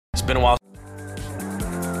been a while.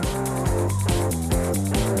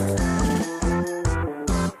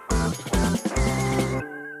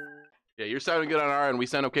 Yeah, you're sounding good on our end. We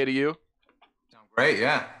sound okay to you? Sound great,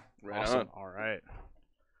 yeah. Right Awesome. on. All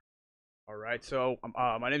right. So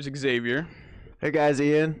my name's Xavier. Hey guys,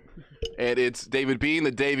 Ian. And it's David Bean,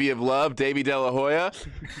 the Davy of Love, Davy De La Hoya.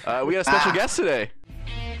 We got a special guest today.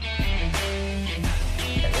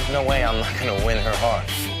 There's no way I'm not gonna win her heart.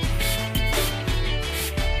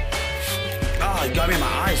 Oh, you got me in my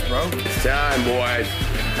eyes, bro. It's time, boys.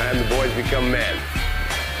 Time the boys become men.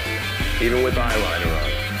 Even with eyeliner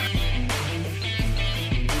on.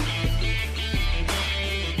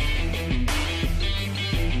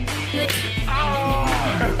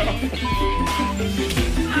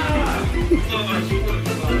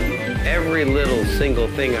 Every little single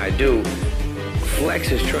thing I do,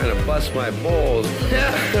 Flex is trying to bust my balls.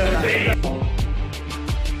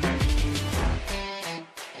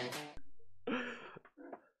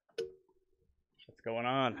 What's going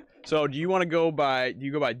on? So do you go by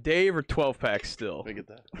Dave or 12 pack still? Let me get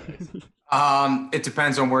that. It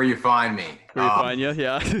depends on where you find me. Where you find you?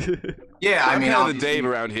 Yeah. Yeah, I I'm mean, kind of the obviously- Dave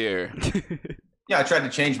around here. Yeah, I tried to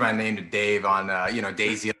change my name to Dave on,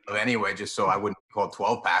 Daisy Love anyway, just so I wouldn't be called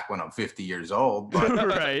 12 pack when I'm 50 years old. But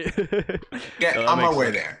Right. yeah, No, that on my makes way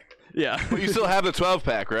sense. there. Yeah. But you still have the 12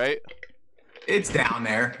 pack, right? It's down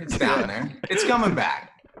there. It's down there. It's coming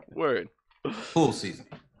back. Word. Pool season.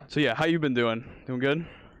 So yeah, how you been doing? Doing good?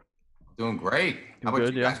 Doing great. How about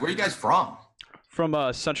Good, you yeah. guys? Where are you guys from? From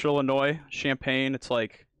Central Illinois, Champaign. It's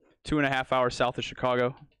like 2.5 hours south of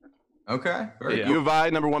Chicago. Okay. Very Yeah. cool. U of I,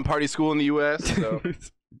 #1 party school in the U.S. So.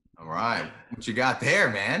 All right. What you got there,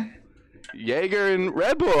 man? Jaeger and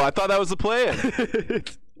Red Bull. I thought that was the plan.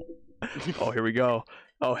 Oh, here we go.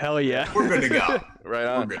 Oh, hell yeah. We're good to go. Right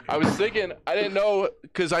on. good. I was thinking, I didn't know,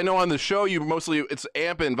 because I know on the show you mostly, it's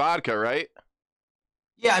amp and vodka, right?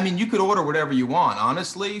 Yeah, I mean, you could order whatever you want,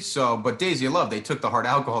 honestly. So, but Daisy of Love, they took the hard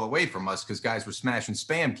alcohol away from us because guys were smashing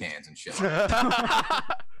Spam cans and shit. A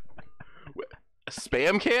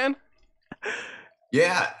Spam can?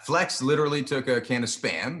 Yeah, Flex literally took a can of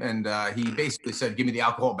Spam and he basically said, "Give me the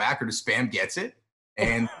alcohol back, or the Spam gets it."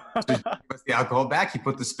 And he puts the alcohol back. He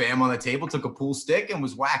put the Spam on the table, took a pool stick, and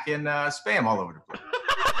was whacking Spam all over the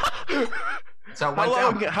place. That's how it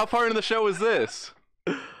went down. How far into the show is this?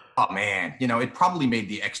 Oh man, it probably made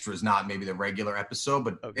the extras, not maybe the regular episode,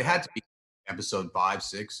 but it had to be episode 5,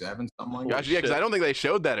 6, 7, something like that. Gosh, yeah, because I don't think they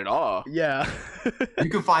showed that at all. Yeah. You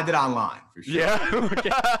can find it online for sure. Yeah.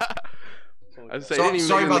 I'd say they didn't even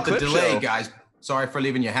Sorry make it in about the clip delay, show. guys. Sorry for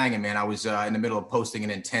leaving you hanging, man. I was in the middle of posting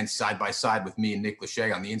an intense side-by-side with me and Nick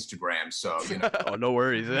Lachey on the Instagram, so, Oh, no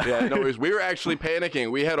worries. Yeah, no worries. We were actually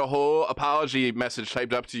panicking. We had a whole apology message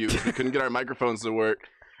typed up to you. We couldn't get our microphones to work.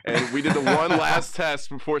 And we did the one last test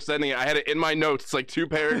before sending it. I had it in my notes. It's like 2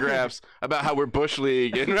 paragraphs about how we're Bush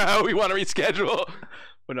League and how we want to reschedule.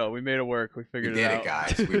 But no, we made it work. We we figured did it it, out.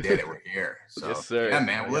 guys. We did it. We're here. So, Yes, sir. yeah,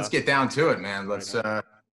 man. Well, let's get down to it, man. Let's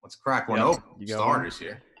crack one Yeah, open. you got Starters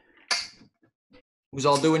here. Who's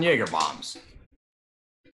all doing Jaeger bombs?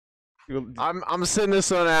 I'm sitting this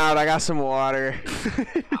one out. I got some water.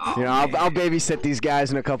 Oh, I'll babysit these guys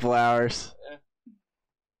in a couple hours.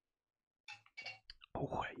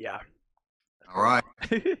 Oh, yeah. All right.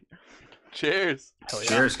 Cheers. Hell yeah.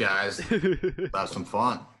 Cheers, guys. Have some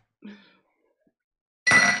fun.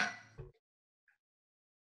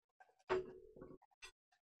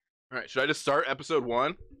 All right, should I just start episode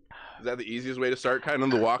 1? Is that the easiest way to start kind of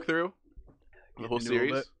the walkthrough? The whole Into a little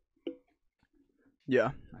series? bit.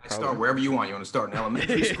 Yeah. Start wherever you want. You want to start in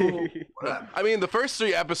elementary school? Whatever. I mean, the first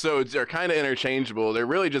 3 episodes are kind of interchangeable. They're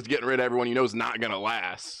really just getting rid of everyone you know is not going to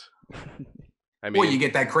last. I mean, Well, you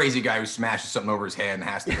get that crazy guy who smashes something over his head and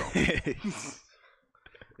has to go.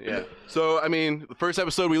 yeah. So, I mean, the first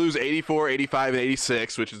episode we lose 84, 85, and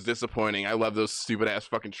 86, which is disappointing. I love those stupid-ass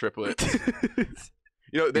fucking triplets.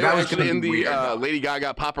 They were That was actually gonna in be the weird, though. Lady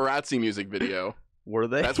Gaga paparazzi music video. Were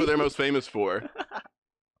they? That's what they're most famous for.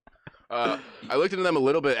 I looked into them a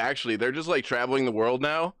little bit, actually. They're just, like, traveling the world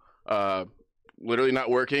now. Literally not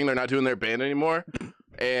working. They're not doing their band anymore.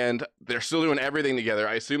 And they're still doing everything together.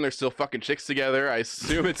 I assume they're still fucking chicks together. I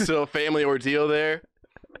assume it's still a family ordeal there.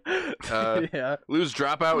 Yeah. Lose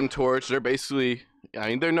Dropout and Torch. They're basically, I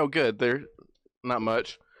mean, they're no good. They're not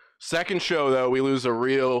much. Second show, though, we lose a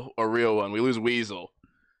real one. We lose Weasel.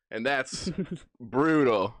 And that's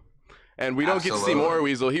brutal. And we don't get to see Absolutely. more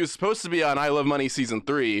Weasel. He was supposed to be on I Love Money Season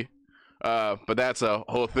 3, but that's a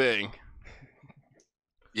whole thing.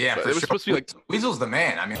 Yeah, But for it was sure. supposed to be like Weasel's the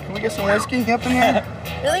man. I mean, Can we get some whiskey up in here?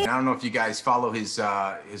 I don't know if you guys follow his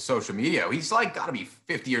social media. He's like got to be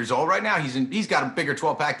 50 years old right now. He's got a bigger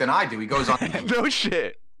 12-pack than I do. He goes on. no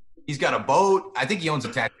shit. He's got a boat. I think he owns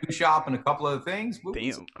a tattoo shop and a couple other things.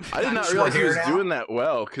 Damn. I did not Short realize he hair was now. doing that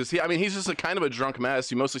well because he's just a kind of a drunk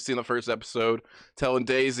mess. You mostly see in the first episode telling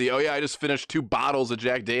Daisy, "Oh yeah, I just finished 2 bottles of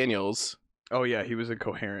Jack Daniels." Oh yeah, he was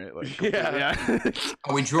incoherent. Like, Yeah.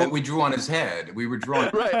 Oh, we drew on his head. We were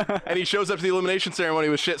drawing. Right, and he shows up to the elimination ceremony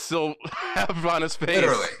with shit still half on his face.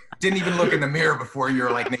 Literally. Didn't even look in the mirror before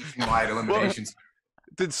your like nationwide eliminations.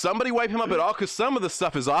 Did somebody wipe him up at all? Because some of the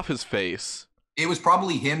stuff is off his face. It was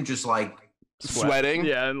probably him just like Sweating.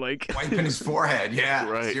 Yeah, and like wiping his forehead. Yeah,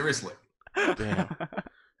 Right. seriously. Damn.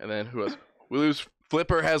 And then who else? We lose.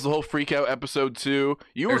 Flipper has the whole freak out episode 2.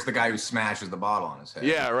 There's the guy who smashes the bottle on his head.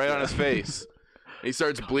 Yeah, right on his face. He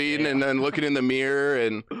starts bleeding and then looking in the mirror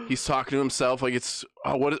and he's talking to himself like it's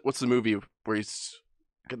what's the movie where he's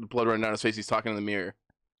getting the blood running down his face? He's talking in the mirror.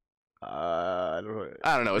 I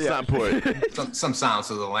don't know. It's not important. Some Silence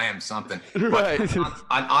of the Lambs, something. Right. On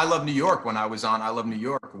I Love New York, when I was on I Love New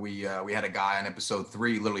York, we had a guy on episode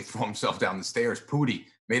 3 literally throw himself down the stairs. Pootie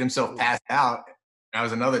made himself pass out. That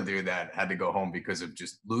was another dude that had to go home because of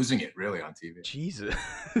just losing it really on TV. Jesus.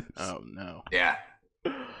 Oh no. Yeah.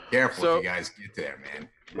 Careful So- if you guys get there,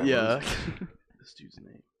 man. Yeah. This dude's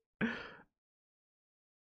name.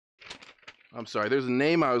 I'm sorry. There's a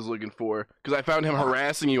name I was looking for because I found him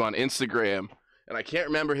harassing you on Instagram, and I can't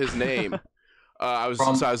remember his name. I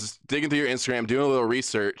was digging through your Instagram, doing a little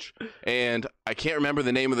research, and I can't remember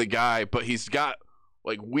the name of the guy, but he's got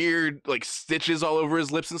like weird like stitches all over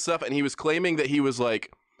his lips and stuff, and he was claiming that he was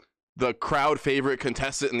like the crowd favorite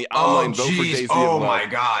contestant in the online vote for Daisy. Oh of Love. my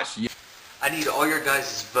gosh. Yeah. I need all your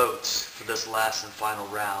guys' votes for this last and final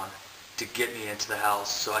round to get me into the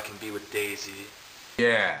house so I can be with Daisy.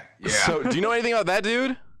 Yeah. So, do you know anything about that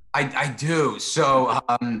dude? I do. So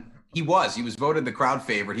he was voted the crowd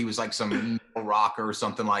favorite. He was like some rocker or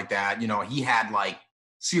something like that. You know, he had like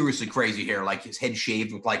seriously crazy hair, like his head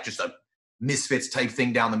shaved with like just a Misfits type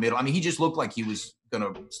thing down the middle. I mean, he just looked like he was gonna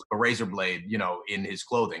slip a razor blade, you know, in his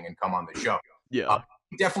clothing and come on the show. Yeah.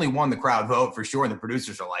 He definitely won the crowd vote for sure. And the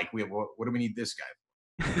producers are like, what do we need this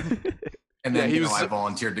guy for? And then I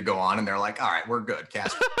volunteered to go on, and they're like, all right, we're good,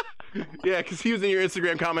 Casper. Yeah, because he was in your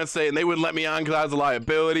Instagram comments saying they wouldn't let me on because I was a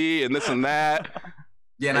liability and this and that.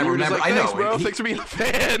 Yeah, and And I you were just remember. like, I thanks, know, bro. he- Thanks for being a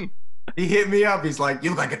fan. He hit me up. He's like, you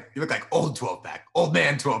look like old 12-pack, old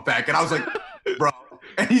man 12-pack. And I was like, bro.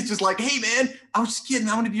 And he's just like, hey, man, I was just kidding.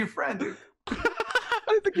 I want to be your friend, dude. I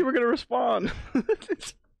didn't think you were gonna respond.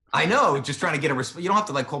 I know. Just trying to get a response. You don't have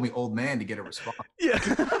to like call me old man to get a response. Yeah.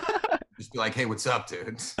 Just be like, hey, what's up,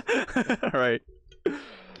 dude? All right.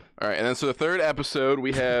 All right, and then so the third episode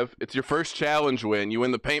we have it's your first challenge win. You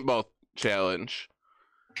win the paintball challenge,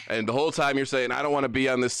 and the whole time you're saying I don't want to be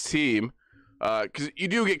on this team, because you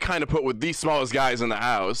do get kind of put with the smallest guys in the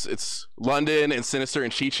house. It's London and Sinister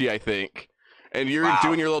and Chi-Chi, I think, and you're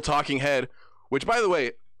doing your little talking head. Which, by the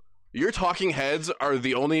way, your talking heads are you're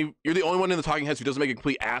the only one in the talking heads who doesn't make a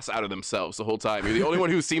complete ass out of themselves the whole time. You're the only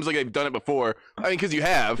one who seems like they've done it before. I mean, because you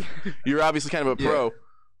have. You're obviously kind of a pro,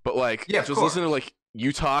 but like Yeah, of just course. listen to like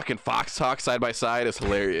you talk and Fox talk side by side is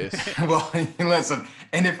hilarious. Well, listen,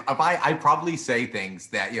 and if I probably say things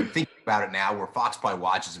that, you know, think about it now, where Fox probably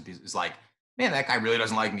watches and is like, man, that guy really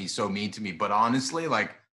doesn't like me, he's so mean to me. But honestly,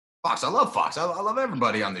 like, Fox, I love Fox. I love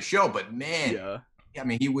everybody on the show. But man, Yeah. I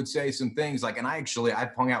mean, he would say some things like, and I've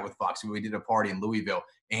hung out with Fox. We did a party in Louisville,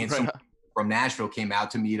 and Right. some from Nashville came out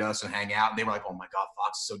to meet us and hang out. And they were like, oh my God,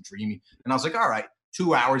 Fox is so dreamy. And I was like, all right.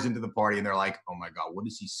 2 hours into the party, and they're like, oh my God, what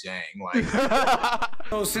is he saying? Like,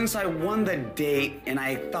 So since I won the date and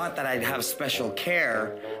I thought that I'd have special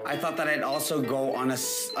care, I thought that I'd also go on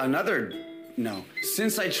another. No.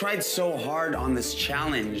 Since I tried so hard on this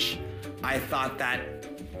challenge, I thought that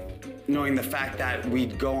knowing the fact that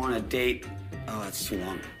we'd go on a date. Oh, that's too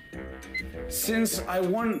long.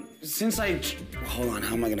 Hold on,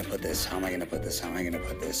 how am I gonna put this?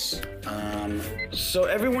 So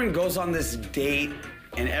everyone goes on this date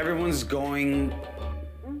and everyone's going,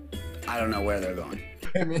 I don't know where they're going.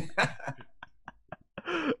 I mean,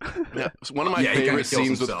 Yeah, so one of my Yeah, he kinda favorite kills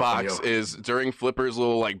scenes with himself, Fox yo. is during Flipper's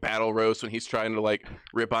little like battle roast when he's trying to like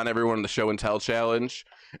rip on everyone in the show and tell challenge,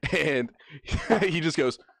 and he just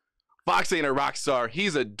goes, "Fox ain't a rock star,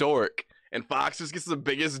 he's a dork," and Fox just gets the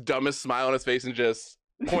biggest, dumbest smile on his face and just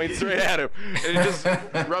points right at him, and he just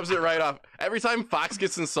rubs it right off. Every time Fox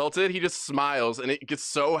gets insulted, he just smiles, and it gets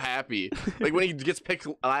so happy. Like when he gets picked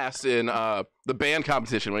last in the band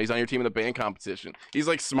competition, when he's on your team in the band competition, he's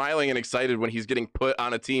like smiling and excited when he's getting put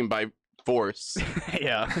on a team by force.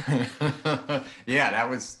 Yeah. Yeah,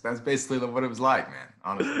 that's basically what it was like, man.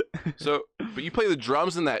 Honestly. So, but you play the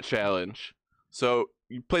drums in that challenge. So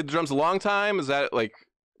you played the drums a long time. Is that like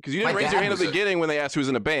because you didn't raise your hand at the beginning when they asked who was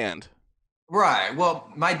in a band? Right.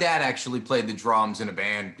 Well, my dad actually played the drums in a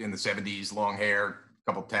band in the 70s, long hair,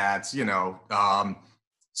 couple tats, you know.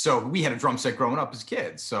 So we had a drum set growing up as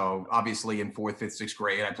kids. So obviously in 4th, 5th, 6th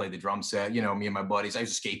grade, I played the drum set, you know, me and my buddies. I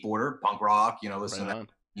was a skateboarder, punk rock, you know, listen to that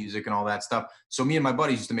music and all that stuff. So me and my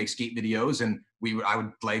buddies used to make skate videos, and I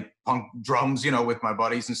would play punk drums, you know, with my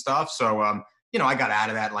buddies and stuff. So, you know, I got out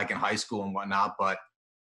of that like in high school and whatnot, but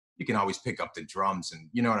you can always pick up the drums and,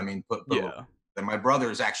 you know what I mean? And my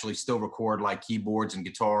brothers actually still record like keyboards and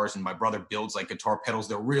guitars, and my brother builds like guitar pedals.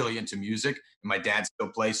 They're really into music, and my dad still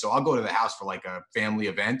plays. So I'll go to the house for like a family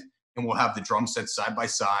event, and we'll have the drum sets side by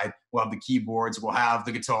side. We'll have the keyboards, we'll have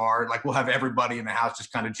the guitar, like we'll have everybody in the house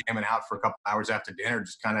just kind of jamming out for a couple hours after dinner,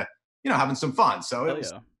 just kind of, you know, having some fun. So it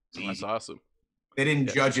was easy. That's awesome. They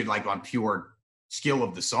didn't judge it like on pure skill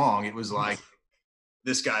of the song. It was like,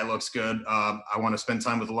 this guy looks good. I want to spend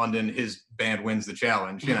time with London. His band wins the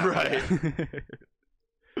challenge. You know? Right.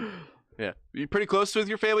 Yeah. You're pretty close with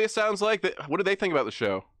your family, it sounds like. What did they think about the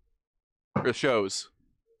show? Or the shows?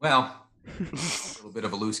 Well, a little bit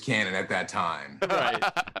of a loose cannon at that time. Right.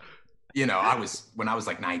 You know, when I was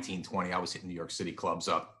like 19, 20, I was hitting New York City clubs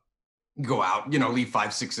up. Go out, you know, leave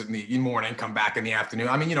 5, 6 in the morning, come back in the afternoon.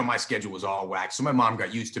 I mean, you know, my schedule was all whacked. So my mom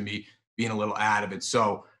got used to me being a little out of it.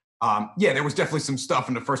 So yeah, there was definitely some stuff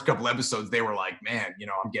in the first couple episodes. They were like, man, you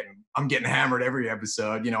know, I'm getting hammered every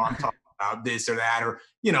episode. You know, I'm talking about this or that, or,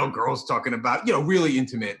 you know, girls talking about, you know, really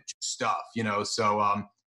intimate stuff, you know? So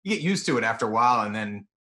you get used to it after a while. And then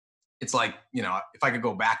it's like, you know, if I could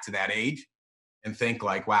go back to that age and think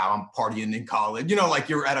like, wow, I'm partying in college, you know, like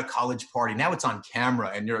you're at a college party. Now it's on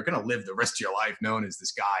camera and you're going to live the rest of your life known as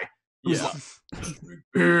this guy who's like,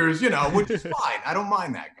 beers, you know, which is fine. I don't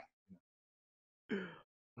mind that guy.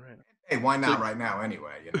 Right. Hey, why not right now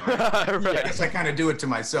anyway? You know, I guess I kind of do it to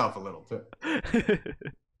myself a little too.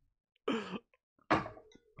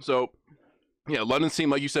 So, yeah, London Team,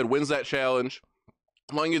 like you said, wins that challenge.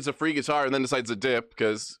 Long gets a free guitar and then decides to dip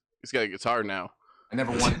because he's got a guitar now. I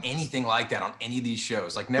never won anything like that on any of these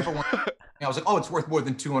shows. Like never won. I was like, oh, it's worth more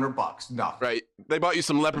than $200. No. Right. They bought you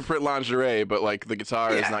some leopard print lingerie, but like the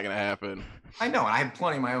guitar is not going to happen. I know, and I have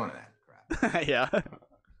plenty of my own of that crap. Yeah.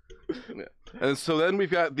 And so then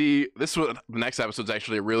we've got the next episode's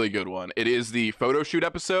actually a really good one. It is the photo shoot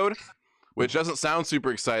episode, which doesn't sound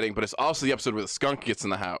super exciting, but it's also the episode where the skunk gets in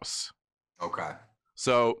the house. Okay.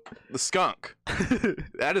 So the skunk,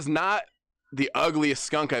 that is not the ugliest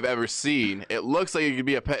skunk I've ever seen. It looks like it could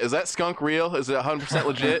be a pet. Is that skunk real? Is it 100%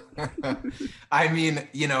 legit? I mean,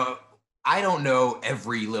 you know, I don't know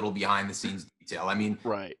every little behind the scenes detail. I mean,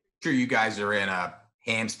 right. Sure, you guys are in a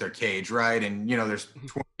hamster cage, right? And, you know, there's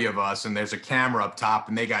 20 of us and there's a camera up top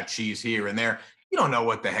and they got cheese here and there. You don't know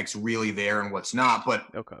what the heck's really there and what's not. But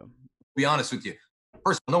okay, to be honest with you,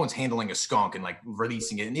 first of all, no one's handling a skunk and like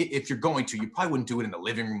releasing it. And if you're going to, you probably wouldn't do it in the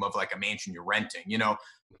living room of like a mansion you're renting, you know?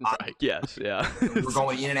 Right. Yes. Yeah. We're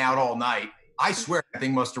going in and out all night. I swear that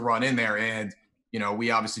thing must have run in there. And, you know, we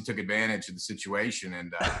obviously took advantage of the situation.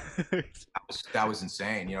 And that was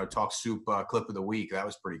insane. You know, Talk Soup clip of the week. That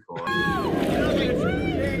was pretty cool.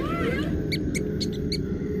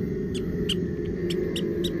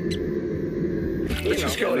 Let's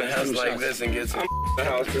just go in a house like this and get some the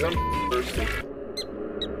house because I'm thirsty.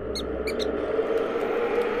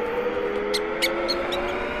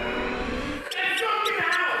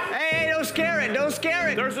 Don't scare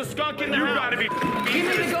it. There's a skunk in there. You gotta be. Give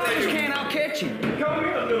me the garbage can, I'll catch you. Come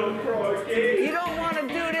here, little frog. You don't want to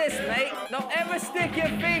do this, mate. Don't ever stick your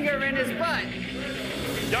finger in his butt.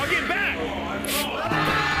 Y'all get back.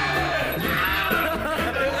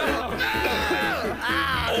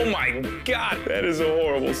 Oh my God, that is a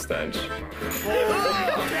horrible stench.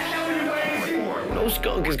 No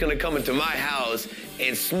skunk is gonna come into my house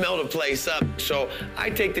and smell the place up. So I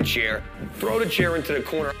take the chair, throw the chair into the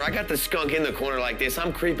corner. I got the skunk in the corner like this.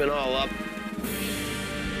 I'm creeping all up.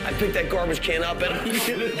 I pick that garbage can up and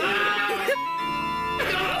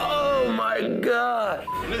oh my God.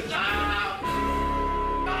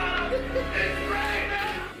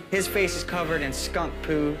 His face is covered in skunk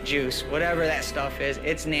poo juice, whatever that stuff is.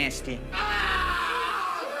 It's nasty.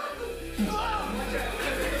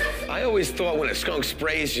 I always thought when a skunk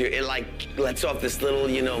sprays you, it like lets off this little,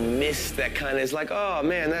 you know, mist that kind of is like, oh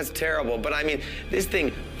man, that's terrible. But I mean, this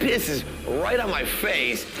thing pisses right on my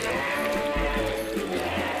face.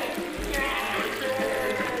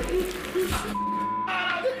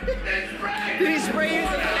 Did he spray you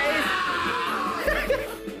in the face?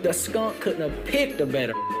 The skunk couldn't have picked a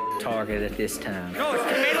better target at this time. No, it's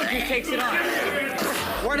tomato juice takes it off.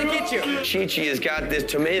 Where'd it get you? Chi-Chi has got this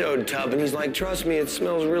tomato tub, and he's like, trust me, it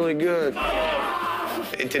smells really good.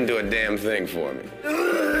 It didn't do a damn thing for me.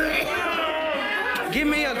 Give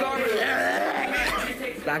me a garbage.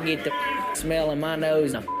 I get the smell in my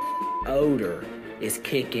nose, and the odor is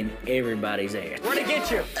kicking everybody's ass. Where'd it get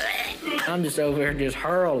you? I'm just over here just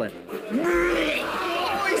hurling.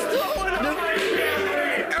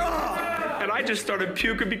 And I just started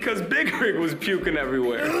puking because Big Rig was puking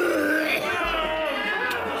everywhere.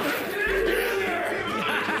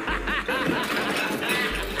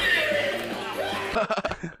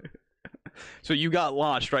 So you got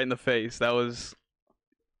launched right in the face.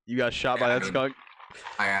 You got shot by that skunk?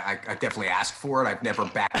 I definitely asked for it. I've never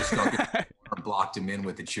backed a skunk or blocked him in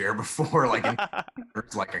with a chair before, like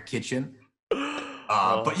like a kitchen.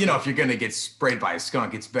 But you know, if you're gonna get sprayed by a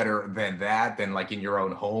skunk, it's better than that than like in your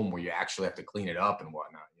own home where you actually have to clean it up and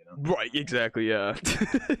whatnot. You know? Right? Exactly. Yeah.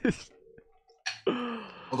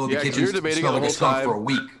 Although the kitchen smelled like a skunk for a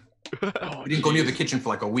week. We didn't go near the kitchen for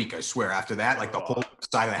like a week. I swear. After that, like the whole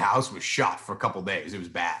side of the house was shot for a couple days. It was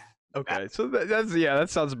bad. Okay, so that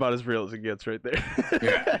sounds about as real as it gets right there.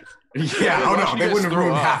 Yeah. Yeah. Oh no, they wouldn't have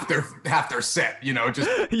ruined half their set. You know, just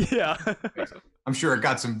yeah. I'm sure it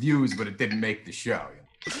got some views, but it didn't make the show.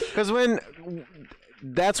 Because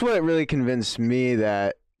that's what really convinced me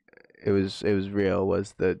that it was real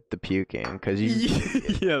was the puking. Because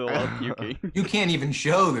yeah, the lot of puking. You can't even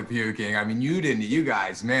show the puking. I mean, you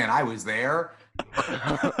guys, man, I was there.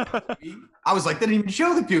 I was like, they didn't even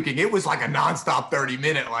show the puking. It was like a nonstop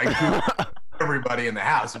 30-minute, like everybody in the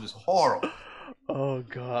house. It was horrible. Oh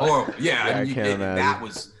god. Horrible. Yeah, I and can't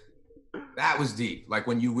imagine. that was deep. Like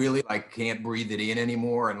when you really like can't breathe it in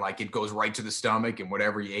anymore, and like it goes right to the stomach, and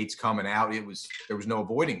whatever you ate's coming out. There was no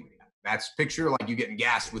avoiding that. That's picture like you getting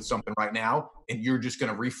gassed with something right now, and you're just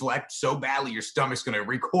gonna reflect so badly your stomach's gonna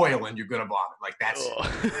recoil and you're gonna vomit. Like that's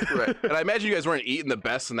right. And I imagine you guys weren't eating the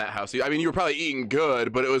best in that house. I mean, you were probably eating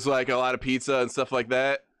good, but it was like a lot of pizza and stuff like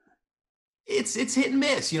that. It's hit and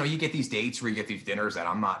miss. You know, you get these dates where you get these dinners that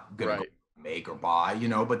I'm not gonna go make or buy. You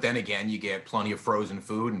know, but then again, you get plenty of frozen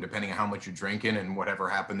food, and depending on how much you're drinking and whatever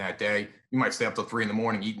happened that day, you might stay up till 3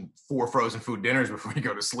 a.m. eating 4 frozen food dinners before you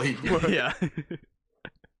go to sleep. Yeah.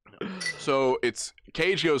 So it's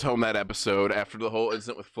Cage goes home that episode after the whole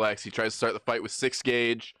incident with Flex. He tries to start the fight with 6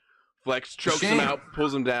 Gauge. Flex chokes him out,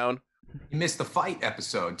 pulls him down. You missed the fight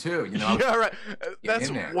episode too, you know. Yeah, right.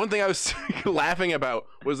 That's one thing I was laughing about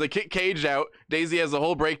was they kick Cage out. Daisy has the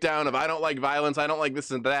whole breakdown of I don't like violence, I don't like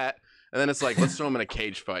this and that, and then it's like let's throw him in a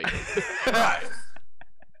cage fight. Right.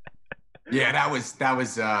 Yeah, that was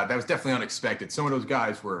definitely unexpected. Some of those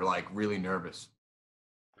guys were like really nervous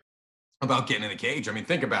about getting in the cage. I mean,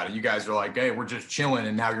 think about it. You guys are like, hey, we're just chilling.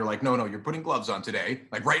 And now you're like, no, you're putting gloves on today.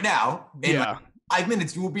 Like right now, in like 5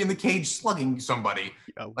 minutes, you will be in the cage slugging somebody.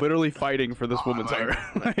 Yeah, literally fighting for this woman's heart.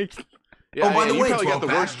 Yeah, by the way, you probably got the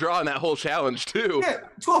worst draw in that whole challenge, too. Yeah,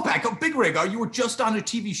 12-pack. Oh, Big Rig, you were just on a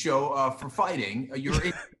TV show for fighting. You're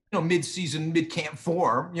in mid-season, mid-camp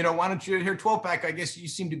form. You know, why don't you, here, 12-pack, I guess you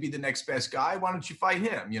seem to be the next best guy. Why don't you fight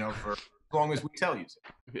him, for as long as we tell you so.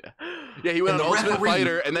 Yeah, he went on Ultimate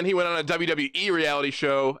Fighter, and then he went on a WWE reality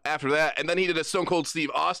show after that, and then he did a Stone Cold Steve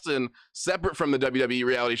Austin separate from the WWE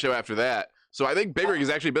reality show after that. So I think Big Rig has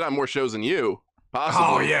actually been on more shows than you, possibly.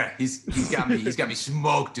 Oh yeah, he's got me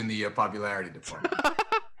smoked in the popularity department.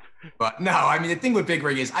 But no, I mean the thing with Big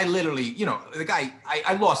Rig is I literally, the guy,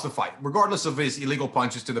 I lost the fight, regardless of his illegal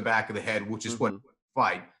punches to the back of the head, which is what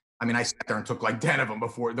fight. I mean, I sat there and took like 10 of them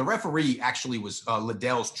before. The referee actually was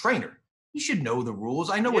Liddell's trainer. He should know the rules.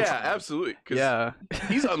 I know what. Yeah, absolutely. Yeah,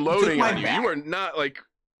 he's unloading on you. You are not like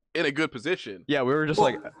in a good position. Yeah, we were just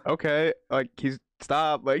like, okay, like he's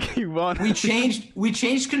stop, like he won. We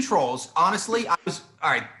changed controls. Honestly, all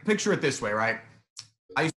right. Picture it this way, right?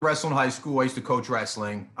 I used to wrestle in high school. I used to coach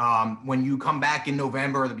wrestling. When you come back in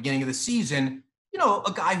November or the beginning of the season,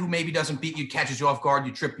 a guy who maybe doesn't beat you, catches you off guard,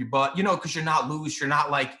 you trip your butt, because you're not loose, you're not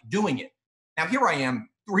like doing it. Now here I am,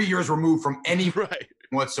 3 years removed from any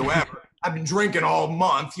whatsoever. I've been drinking all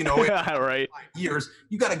month, right. 5 years.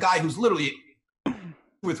 You got a guy who's literally 2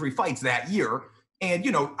 or 3 fights that year. And,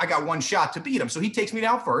 I got one shot to beat him. So he takes me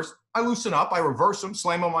down first. I loosen up. I reverse him,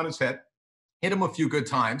 slam him on his head, hit him a few good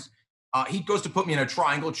times. He goes to put me in a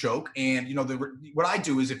triangle choke. And, what I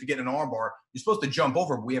do is if you get an armbar, you're supposed to jump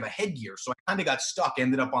over, but we have a headgear. So I kind of got stuck,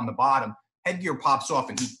 ended up on the bottom. Headgear pops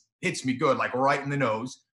off and he hits me good, like right in the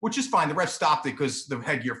nose, which is fine. The ref stopped it because the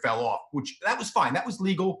headgear fell off, that was fine. That was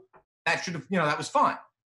legal. That should have, that was fine.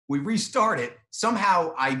 We restart it.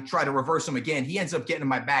 Somehow I try to reverse him again. He ends up getting in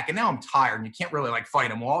my back, and now I'm tired, and you can't really like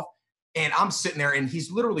fight him off. And I'm sitting there, and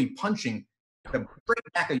he's literally punching the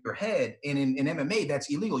straight back of your head. And in MMA, that's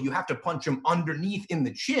illegal. You have to punch him underneath in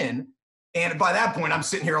the chin. And by that point, I'm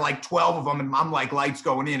sitting here like 12 of them, and I'm like lights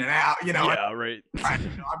going in and out. You know, Yeah, right. I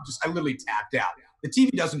literally tapped out. The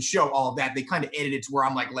TV doesn't show all of that. They kind of edit it to where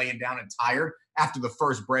I'm like laying down and tired after the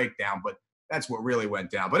first breakdown, but that's what really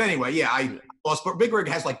went down. But anyway, yeah, I lost. But Big Rig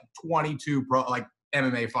has like 22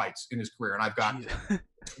 MMA fights in his career, and I've got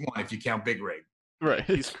one if you count Big Rig. Right,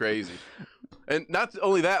 he's crazy. And not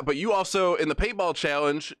only that, but you also, in the paintball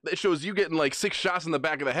challenge, it shows you getting like 6 shots in the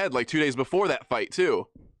back of the head like 2 days before that fight, too.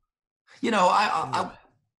 You know,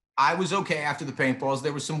 I was okay after the paintballs.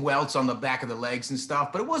 There were some welts on the back of the legs and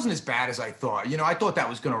stuff, but it wasn't as bad as I thought. You know, I thought that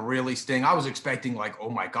was going to really sting. I was expecting like,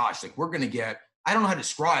 oh my gosh, like we're going to get, I don't know how to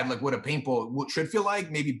describe like what a paintball should feel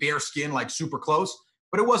like, maybe bare skin, like super close,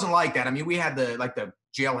 but it wasn't like that. I mean, we had the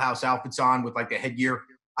jailhouse outfits on with like the headgear.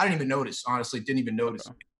 I didn't even notice, honestly, didn't even notice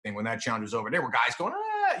anything when that challenge was over. There were guys going,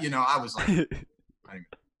 you know, I was like,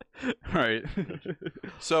 right.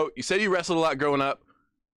 So you said you wrestled a lot growing up.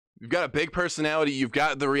 You've got a big personality. You've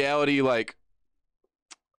got the reality, like,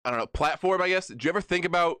 I don't know, platform, I guess. Did you ever think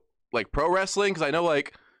about, like, pro wrestling? Because I know,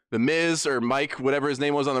 like, The Miz or Mike, whatever his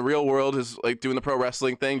name was on The Real World, is, like, doing the pro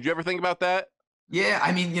wrestling thing. Did you ever think about that? Yeah,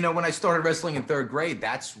 I mean, you know, when I started wrestling in 3rd grade,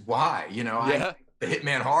 that's why, you know. Yeah. The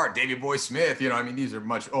Hitman Hart, Davey Boy Smith, you know, I mean, these are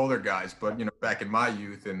much older guys, but, you know, back in my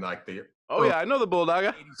youth and, like, the... Oh, yeah, I know the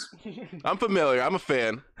Bulldogger. I'm familiar. I'm a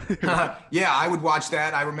fan. Yeah, I would watch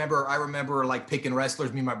that. I remember like picking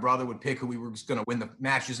wrestlers. Me and my brother would pick who we were just going to win the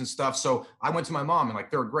matches and stuff. So I went to my mom in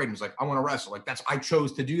like 3rd grade and was like, I want to wrestle. Like I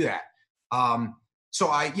chose to do that. So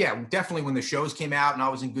definitely when the shows came out and I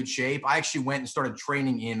was in good shape, I actually went and started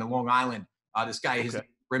training in Long Island. This guy, his name is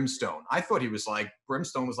Brimstone. I thought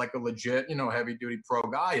Brimstone was like a legit, you know, heavy duty pro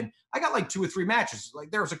guy. And I got like 2 or 3 matches.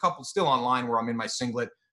 Like there was a couple still online where I'm in my singlet.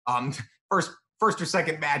 First or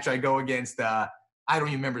second match I go against, I don't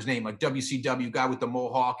even remember his name, like WCW guy with the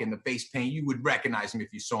mohawk and the face paint. You would recognize him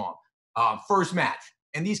if you saw him. First match.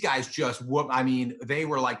 And these guys just I mean, they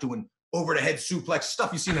were like doing over the head suplex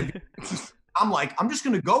stuff you see in the I'm like, I'm just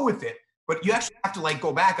going to go with it. But you actually have to like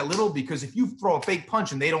go back a little because if you throw a fake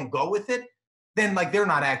punch and they don't go with it, then like they're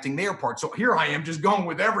not acting their part. So here I am just going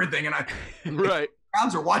with everything. And right.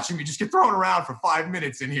 Crowds are watching me just get thrown around for 5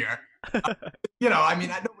 minutes in here. You know, I mean,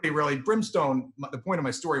 nobody really. Brimstone, the point of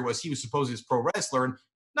my story was he was supposedly this pro wrestler and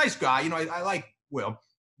nice guy. You know, I like Will,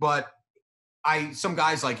 but some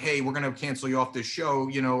guys like, hey, we're going to cancel you off this show,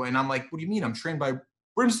 you know, and I'm like, what do you mean? I'm trained by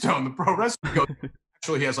Brimstone, the pro wrestler. He goes,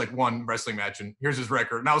 actually, he has like 1 wrestling match and here's his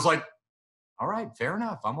record. And I was like, all right, fair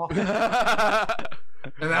enough. I'm off.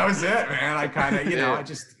 And that was it, man. I kind of, you know, I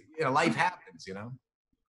just, you know, life happens, you know.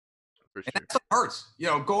 For sure. And that stuff hurts. You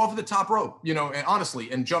know, go off of the top rope, you know, and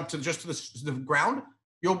honestly, and jump to the ground.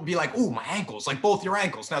 You'll be like, "Ooh, my ankles!" Like both your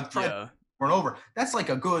ankles. Now try to run over. That's like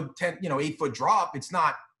a good 8-foot drop. It's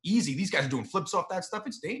not easy. These guys are doing flips off that stuff.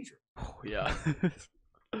 It's dangerous. Oh, yeah.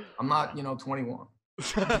 I'm not, 21.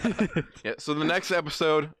 Yeah. So the next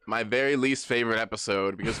episode, my very least favorite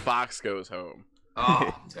episode, because Fox goes home.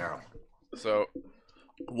 Oh, terrible. So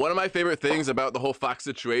one of my favorite things about the whole Fox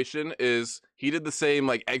situation is he did the same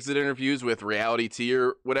like exit interviews with Reality T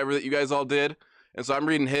or whatever that you guys all did. And so I'm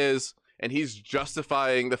reading his and he's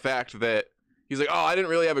justifying the fact that he's like, oh, I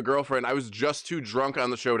didn't really have a girlfriend. I was just too drunk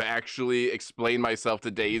on the show to actually explain myself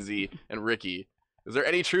to Daisy and Ricky. Is there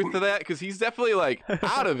any truth to that? Because he's definitely like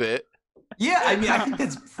out of it. Yeah, I mean, I think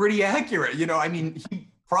that's pretty accurate. You know, I mean, he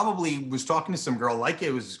probably was talking to some girl like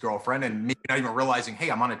it was his girlfriend and maybe not even realizing,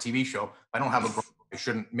 hey, I'm on a TV show. I don't have a girlfriend. I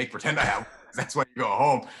shouldn't pretend I have. That's why you go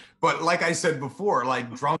home. But like I said before,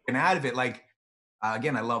 like drunk and out of it, like,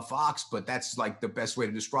 again, I love Fox, but that's like the best way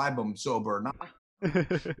to describe them, sober or not.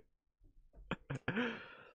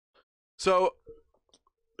 So,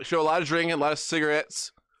 show a lot of drinking, a lot of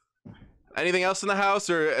cigarettes. Anything else in the house?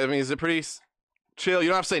 Or, I mean, is it pretty chill? You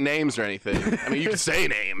don't have to say names or anything. I mean, you can say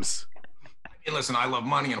names. Hey, listen, I love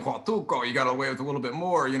money and Huatuco. You got away with a little bit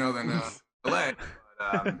more, than LA. But,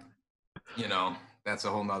 that's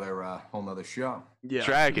a whole nother show. Yeah.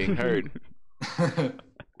 Tracking, heard.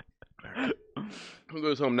 Who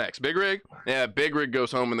goes home next? Big Rig? Yeah, Big Rig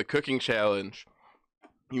goes home in the cooking challenge.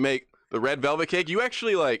 You make the red velvet cake. You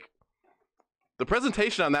actually, the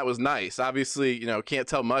presentation on that was nice. Obviously, can't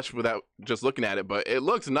tell much without just looking at it, but it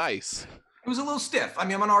looks nice. It was a little stiff. I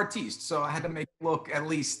mean, I'm an artiste, so I had to make it look at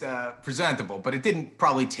least presentable, but it didn't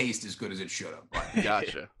probably taste as good as it should have.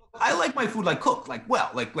 Gotcha. I like my food cooked,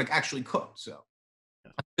 actually cooked, so.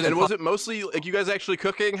 And was it mostly like you guys actually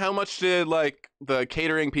cooking? How much did like the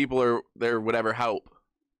catering people or their whatever help?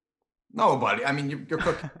 No, buddy. I mean, you're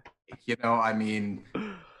cooking. You know, I mean,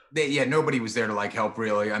 nobody was there to like help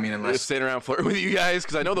really. I mean, Just unless sitting around flirting with you guys,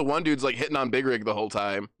 because I know the one dude's like hitting on Big Rig the whole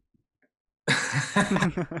time.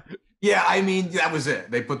 yeah, I mean, that was it.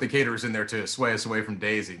 They put the caterers in there to sway us away from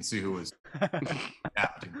Daisy and see who was.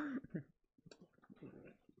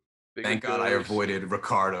 Thank God I avoided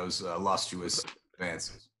Ricardo's lustrous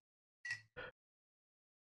advances.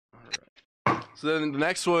 So then the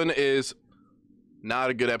next one is not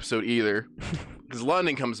a good episode either, because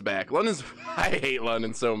London comes back. I hate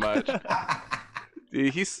London so much.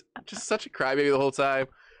 Dude, he's just such a crybaby the whole time.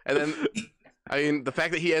 And then, I mean, the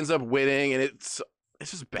fact that he ends up winning and it's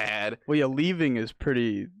just bad. Well, yeah, leaving is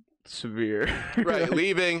pretty severe. Right,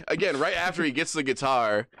 leaving again right after he gets the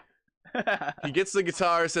guitar. He gets the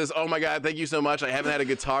guitar, says, "Oh my God, thank you so much. I haven't had a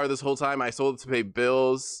guitar this whole time. I sold it to pay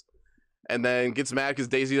bills." And then gets mad because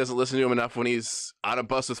Daisy doesn't listen to him enough when he's on a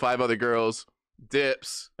bus with 5 other girls.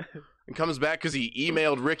 Dips and comes back because he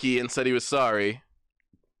emailed Ricky and said he was sorry.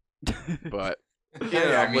 But I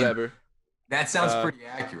mean, whatever. That sounds pretty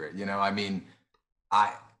accurate. You know, I mean,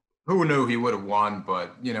 who knew he would have won?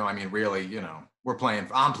 But you know, I mean, really, you know,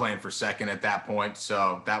 I'm playing for second at that point,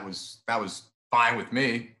 so that was fine with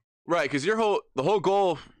me. Right, because the whole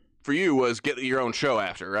goal for you was get your own show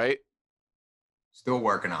after, right? Still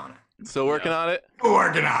working on it. Still working on it? Still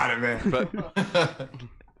working on it, man. But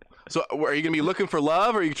so are you gonna be looking for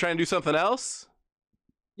love, or are you trying to do something else?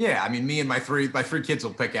 Yeah, I mean, me and my three kids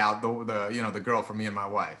will pick out the girl for me and my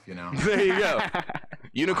wife. You know. There you go.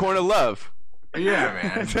 Unicorn of love. Yeah,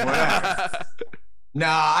 man. Whatever. No,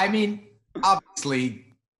 I mean, obviously,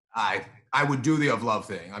 I would do the of love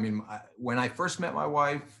thing. I mean, when I first met my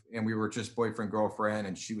wife and we were just boyfriend girlfriend,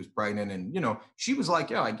 and she was pregnant, and you know, she was like,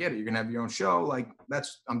 "Yeah, I get it. You're gonna have your own show. Like,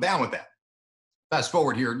 I'm down with that." Fast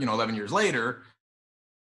forward here, you know, 11 years later,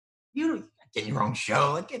 you get your own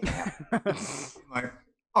show. Like, get that. Like,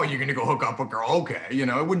 oh, you're gonna go hook up a girl? Okay, you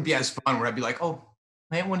know, it wouldn't be as fun where I'd be like, "Oh,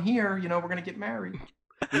 plant one here. You know, we're gonna get married."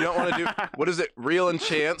 You don't want to do what is it? Real and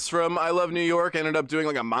Chance from I Love New York ended up doing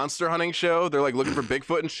like a monster hunting show. They're like looking for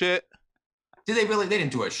Bigfoot and shit. Did they really? They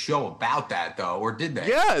didn't do a show about that though, or did they?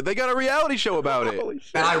 Yeah, they got a reality show about it.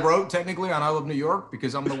 That I wrote technically on I Love New York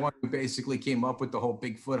because I'm the one who basically came up with the whole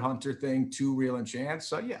Bigfoot hunter thing to Real and Chance.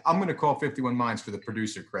 So yeah, I'm gonna call 51 Minds for the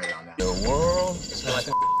producer credit on that. The world is like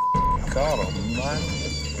a God almighty.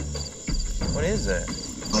 What is that?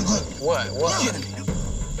 What?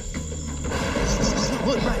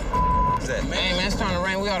 Look, right. Is that? Man, it's starting to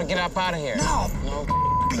rain. We ought to get up out of here. No,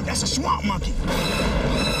 that's a swamp monkey.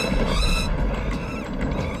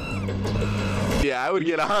 Yeah, I would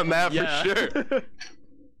get on that for sure.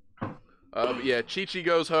 Yeah, Chi-Chi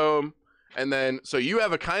goes home, and then so you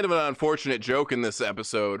have a kind of an unfortunate joke in this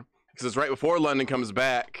episode because it's right before London comes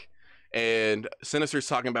back, and Sinister's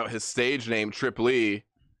talking about his stage name Trip Lee,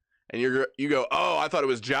 and you go, "Oh, I thought it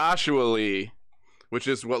was Joshua Lee," which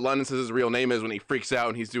is what London says his real name is when he freaks out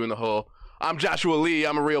and he's doing the whole, "I'm Joshua Lee,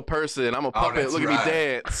 I'm a real person, I'm a puppet, look at me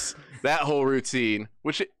dance," that whole routine,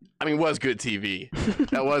 which was good TV.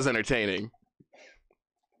 That was entertaining.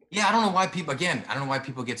 Yeah, I don't know why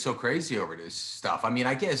people get so crazy over this stuff. I mean,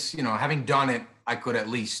 I guess, you know, having done it, I could at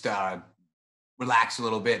least relax a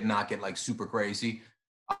little bit and not get like super crazy.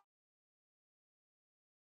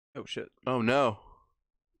 Oh shit. Oh no.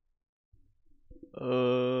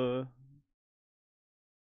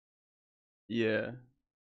 Yeah.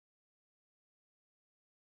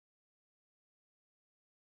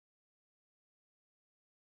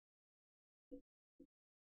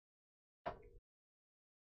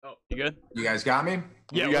 Oh, you good? You guys got me?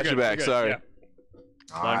 Yeah, we got you back. Sorry. Yeah.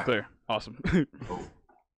 Loud and clear. Awesome. All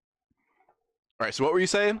right. So what were you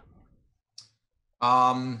saying?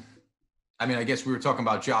 I mean, I guess we were talking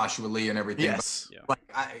about Joshua Lee and everything. Yes. But,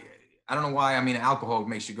 like, I don't know why. I mean, alcohol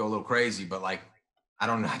makes you go a little crazy, but like, I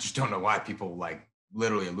don't know. I just don't know why people like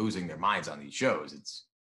literally are losing their minds on these shows. It's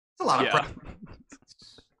a lot of pressure.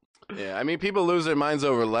 Yeah, I mean, people lose their minds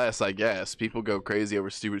over less, I guess. People go crazy over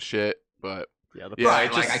stupid shit, but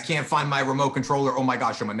right. Like, I can't find my remote controller. Oh my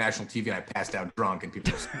gosh, I'm on national TV and I passed out drunk and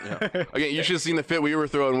people. Again, you should have seen the fit we were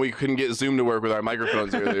throwing. We couldn't get Zoom to work with our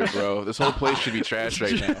microphones earlier, bro. This whole place should be trashed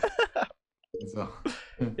right now.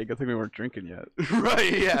 Yeah, good thing we weren't drinking yet.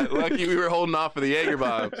 Right? Yeah. Lucky we were holding off for the Jaeger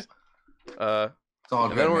bombs. It's all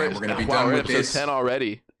good, man. We're gonna be done with episode this. 10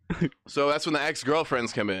 already. So that's when the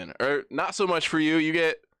ex-girlfriends come in, or not so much for you. You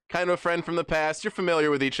get kind of a friend from the past. You're familiar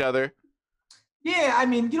with each other. Yeah, I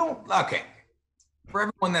mean, you don't. Okay. For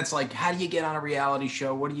everyone that's like, how do you get on a reality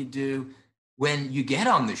show? What do you do? when you get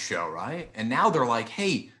on the show, right? And now they're like,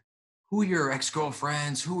 hey, who are your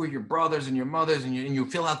ex-girlfriends? Who are your brothers and your mothers? And you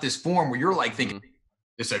fill out this form where you're like thinking,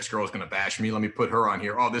 this ex-girl is going to bash me. Let me put her on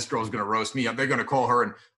here. Oh, this girl's going to roast me. They're going to call her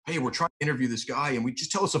and, hey, we're trying to interview this guy and we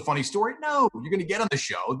just tell us a funny story. No, you're going to get on the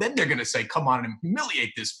show. Then they're going to say, come on and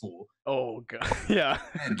humiliate this fool. Oh, God. Yeah.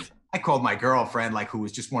 And I called my girlfriend, like, who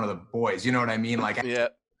was just one of the boys. You know what I mean? Like, yeah.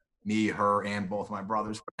 Me, her, and both my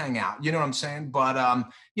brothers would hang out. You know what I'm saying? But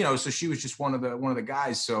you know, so she was just one of the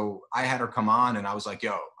guys. So I had her come on, and I was like,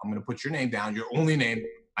 "Yo, I'm gonna put your name down, your only name,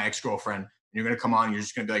 my ex-girlfriend. And you're gonna come on. And you're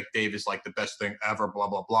just gonna be like, Dave is like the best thing ever. Blah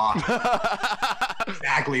blah blah."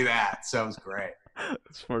 Exactly that. So it was great.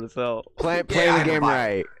 Smart as hell. Play the game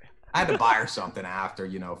right. I had to buy her something after,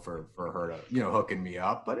 you know, for her to, you know, hooking me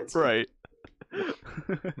up. But it's right.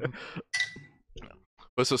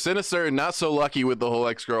 But so Sinister, not so lucky with the whole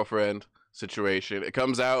ex-girlfriend situation. It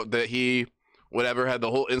comes out that he, whatever, had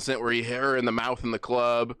the whole incident where he hit her in the mouth in the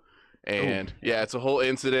club. And yeah, it's a whole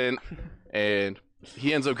incident. And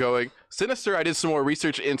he ends up going. Sinister, I did some more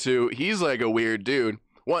research into. He's like a weird dude.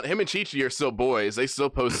 One, him and Chi-Chi are still boys. They still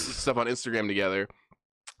post stuff on Instagram together.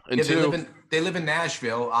 And yeah, two, they live in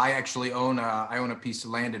Nashville. I actually own a piece of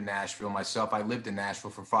land in Nashville myself. I lived in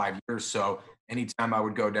Nashville for 5 years. So anytime I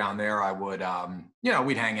would go down there, I would, you know,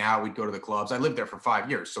 we'd hang out, we'd go to the clubs. I lived there for 5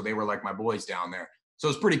 years. So they were like my boys down there. So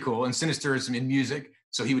it's pretty cool. And Sinister is in music.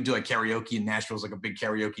 So he would do like karaoke, and Nashville's like a big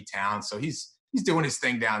karaoke town. So he's doing his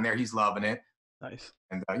thing down there. He's loving it. Nice.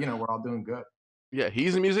 And, you know, we're all doing good. yeah,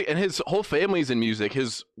 he's in music, and his whole family's in music.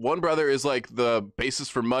 His one brother is like the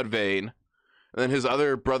bassist for Mudvayne. And then his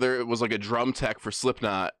other brother was like a drum tech for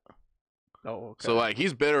Slipknot. Oh, okay. So like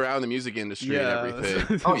he's been around the music industry and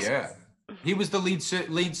everything. Oh yeah, he was the lead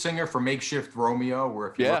singer for Makeshift Romeo, where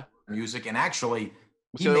if you look at music, and actually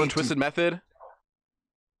was the other one Twisted Method?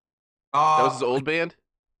 That was his old band.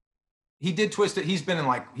 He did Twisted. He's been in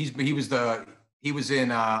like he was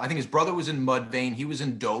in I think his brother was in Mudvayne. He was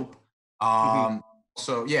in Dope.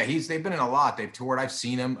 So yeah, they've been in a lot. They've toured. I've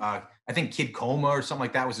seen him. I think Kid Coma or something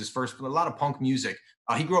like that was his first. A lot of punk music.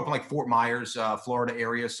 He grew up in like Fort Myers, Florida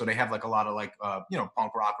area, so they have like a lot of like you know,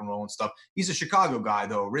 punk rock and roll and stuff. He's a Chicago guy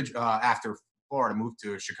though. After Florida moved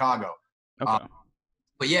to Chicago. Okay.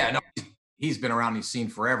 But yeah, no, he's been around the scene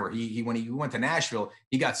forever. He when he went to Nashville,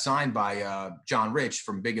 he got signed by John Rich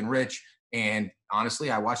from Big and Rich. And honestly,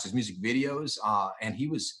 I watched his music videos, and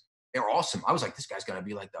they're awesome. I was like, this guy's gonna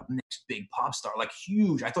be like the next big pop star, like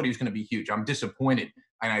huge. I thought he was gonna be huge. I'm disappointed,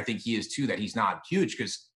 and I think he is too, that he's not huge,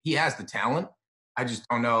 because he has the talent. I just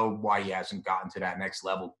don't know why he hasn't gotten to that next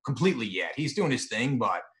level completely yet. He's doing his thing,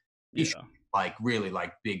 but he should, like, really,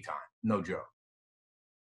 like, big time. No joke.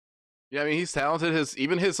 Yeah, I mean, he's talented.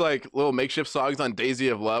 His like little makeshift songs on Daisy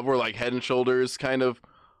of Love were like head and shoulders kind of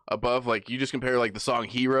above. Like, you just compare like the song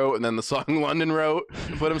he wrote and then the song London wrote,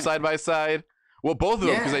 put them side by side. Well, both of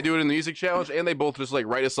them, because they do it in the music challenge, and they both just like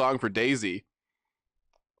write a song for Daisy.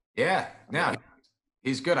 Yeah,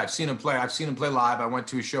 he's good. I've seen him play live. I went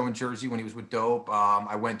to a show in Jersey when he was with Dope.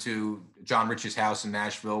 I went to John Rich's house in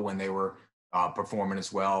Nashville when they were performing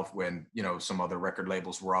as well, when, you know, some other record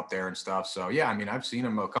labels were up there and stuff. So yeah, I mean, I've seen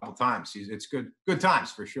him a couple times. It's good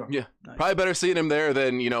times for sure. Yeah, probably better seeing him there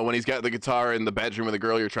than, you know, when he's got the guitar in the bedroom with the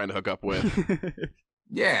girl you're trying to hook up with.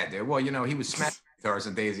 Yeah, dude. Well, you know, he was smashing guitars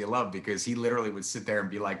in Daisy of Love, because he literally would sit there and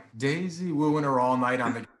be like, Daisy, wooing her all night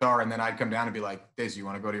on the guitar, and then I'd come down and be like, Daisy, you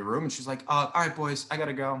want to go to your room? And she's like, all right, boys, I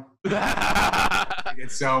gotta go. I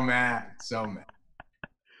get so mad.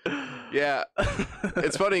 Yeah,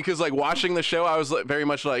 it's funny because like watching the show, I was very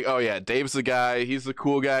much like, oh yeah, Dave's the guy. He's the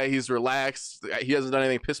cool guy. He's relaxed. He hasn't done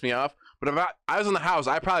anything to piss me off. But if I was in the house,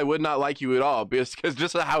 I probably would not like you at all, because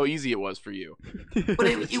just how easy it was for you.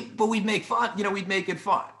 But we'd make fun. You know, we'd make it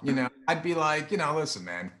fun. You know, I'd be like, you know, listen,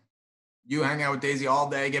 man, you hang out with Daisy all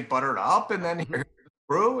day, get buttered up, and then here's the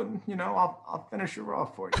brew, and, you know, I'll finish her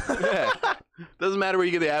off for you. Yeah, doesn't matter where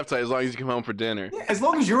you get the appetite as long as you come home for dinner. Yeah, as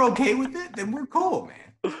long as you're okay with it, then we're cool, man.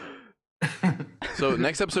 So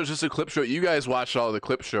next episode is just a clip show. You guys watched all of the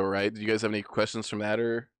clip show, right? Do you guys have any questions from that,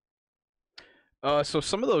 or? So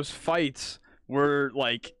some of those fights were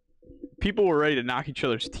like, people were ready to knock each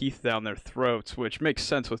other's teeth down their throats, which makes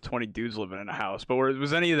sense with 20 dudes living in a house. But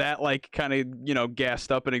was any of that like kind of, you know,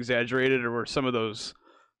 gassed up and exaggerated, or were some of those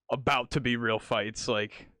about to be real fights?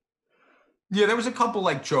 Like, yeah, there was a couple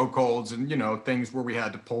like chokeholds and, you know, things where we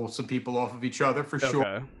had to pull some people off of each other for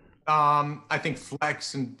sure. I think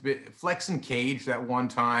Flex and Cage that one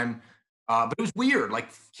time. But it was weird. Like,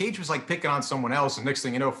 Cage was like picking on someone else, and next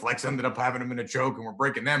thing you know, Flex ended up having him in a choke, and we're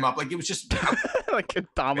breaking them up. Like, it was just like a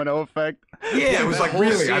domino effect. Yeah, it was like,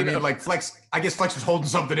 really. I mean, like, Flex. I guess Flex was holding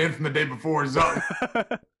something in from the day before. So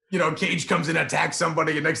Cage comes in, attacks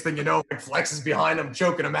somebody, and next thing you know, like Flex is behind him,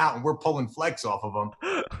 choking him out, and we're pulling Flex off of him.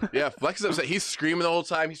 Yeah, Flex is upset. He's screaming the whole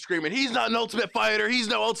time. He's screaming, he's not an Ultimate Fighter. He's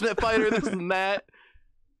no Ultimate Fighter, this and that.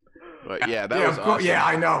 But yeah, that was awesome. Yeah,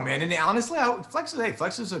 I know, man. And honestly, Flex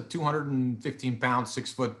is a 215-pound,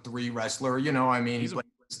 6'3" wrestler. He's like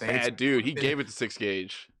bad dude. He gave it to 6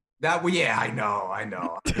 Gauge. I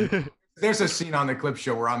know. There's a scene on the clip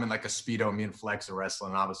show where I'm in like a Speedo, me and Flex are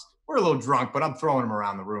wrestling. We're a little drunk, but I'm throwing him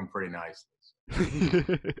around the room pretty nice.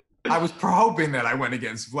 I was hoping that I went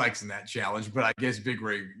against Flex in that challenge, but I guess Big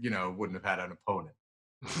Rig, wouldn't have had an opponent.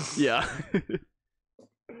 Yeah.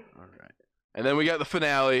 All right. And then we got the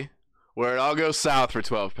finale where it all goes south for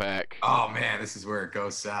 12-pack. Oh, man, this is where it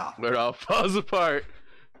goes south. Where it all falls apart.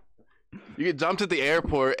 You get dumped at the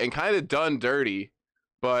airport and kind of done dirty.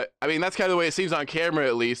 But, I mean, that's kind of the way it seems on camera,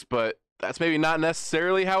 at least. But that's maybe not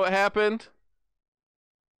necessarily how it happened.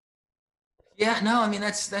 Yeah, no, I mean,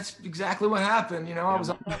 that's exactly what happened. I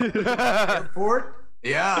was on the airport.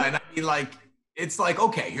 Yeah, and I mean, like, it's like,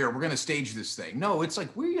 okay, here, we're going to stage this thing. No, it's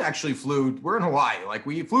like we actually we're in Hawaii. Like,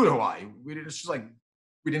 we flew to Hawaii. We didn't just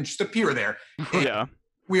appear there. Yeah.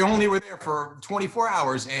 We only were there for 24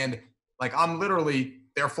 hours. And, like, I'm literally...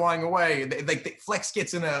 They're flying away. Flex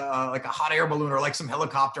gets in a hot air balloon or like some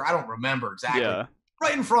helicopter. I don't remember exactly. Yeah.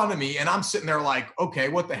 Right in front of me, and I'm sitting there like, okay,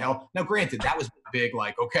 what the hell? Now, granted, that was big.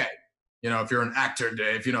 Like, okay, if you're an actor,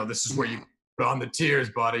 Dave, this is where you put on the tears,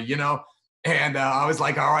 buddy. And I was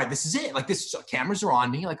like, all right, this is it. Like, cameras are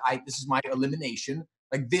on me. Like, this is my elimination.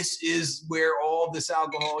 Like, this is where all this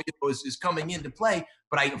alcohol is coming into play.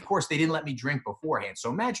 But of course, they didn't let me drink beforehand. So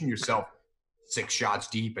imagine yourself 6 shots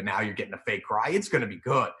deep, and now you're getting a fake cry. It's going to be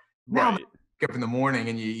good. Now, Right. you wake up in the morning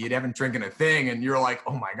and you haven't drinking a thing, and you're like,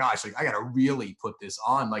 oh my gosh, like I got to really put this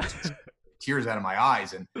on, like tears out of my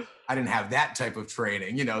eyes. And I didn't have that type of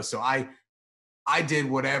training, so I did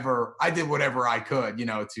whatever I could,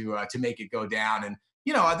 to make it go down. And,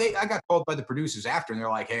 I got called by the producers after, and they're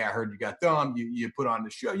like, hey, I heard you got done. You put on the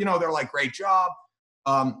show, they're like, great job.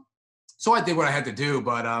 So I did what I had to do,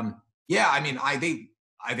 but yeah, I mean,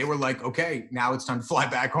 they were like, okay, now it's time to fly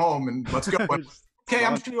back home and let's go. Okay,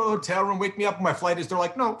 I'm just going to go to the hotel room, wake me up when my flight is. They're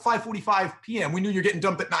like, no, 5:45 p.m. We knew you're getting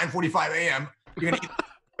dumped at 9:45 a.m. You're going to eat at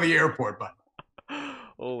the airport, but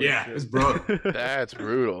yeah, it's brutal. That's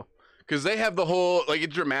brutal. Because they have the whole, like,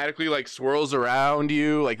 it dramatically, like, swirls around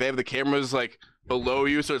you. Like, they have the cameras, like, below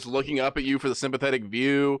you, so it's looking up at you for the sympathetic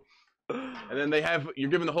view. And then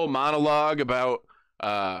you're given the whole monologue about,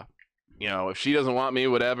 if she doesn't want me,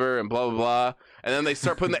 whatever, and blah, blah, blah. And then they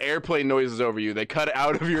start putting the airplane noises over you. They cut it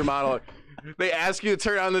out of your monologue. They ask you to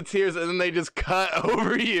turn on the tears, and then they just cut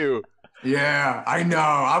over you. Yeah, I know.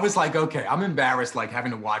 I was like, okay, I'm embarrassed, like, having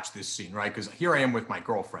to watch this scene, right? Because here I am with my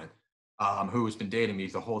girlfriend, who has been dating me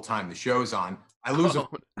the whole time the show's on. I lose and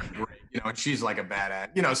she's like a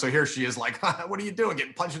badass, so here she is like, what are you doing?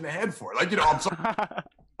 Getting punched in the head for? Like, I'm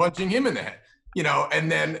punching him in the head.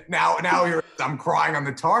 And then now here I'm crying on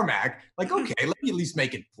the tarmac. Like, okay, let me at least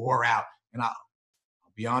make it pour out. And I'll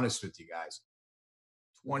be honest with you guys,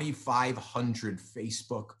 2,500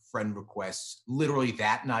 Facebook friend requests literally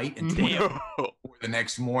that night and the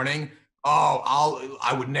next morning. Oh,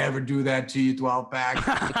 I would never do that to you, 12-pack.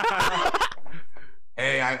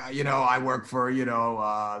 Hey, I work for,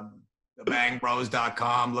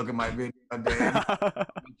 thebangbros.com. Look at my video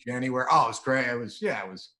anywhere. Oh, it's great. It was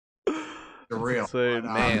surreal. Insane.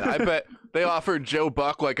 Man, I bet they offered Joe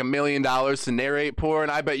Buck like $1 million to narrate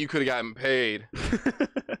porn. I bet you could have gotten paid.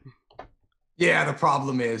 Yeah, the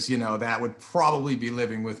problem is, that would probably be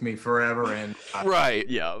living with me forever. And right,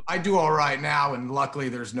 yeah, I do all right now, and luckily I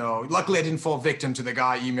didn't fall victim to the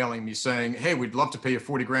guy emailing me saying, "Hey, we'd love to pay you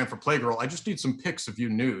 $40,000 for Playgirl. I just need some pics of you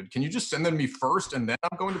nude. Can you just send them to me first, and then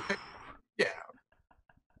I'm going to pay?"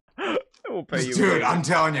 Yeah, we'll pay you, dude. I'm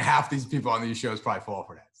telling you, half these people on these shows probably fall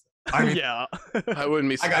for that stuff. I mean, yeah, I wouldn't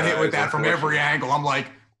be surprised. I got hit with that from every angle. I'm like,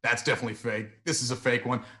 that's definitely fake. This is a fake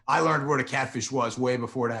one. I learned what a catfish was way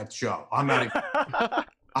before that show. I'm not even,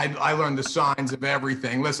 I learned the signs of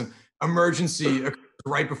everything. Listen, emergency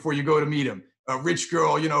right before you go to meet him. A rich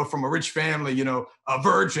girl, from a rich family, a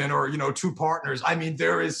virgin or, 2 partners. I mean,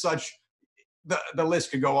 there is such, the list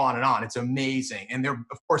could go on and on. It's amazing. And of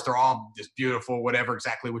course, they're all just beautiful, whatever,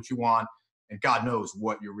 exactly what you want. And God knows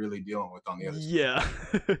what you're really dealing with on the other side. Yeah.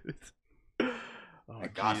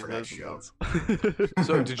 Thank God for that show.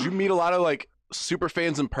 So did you meet a lot of like super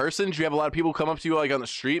fans in person? Did you have a lot of people come up to you like on the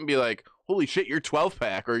street and be like, holy shit, you're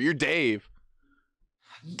 12-pack or you're Dave?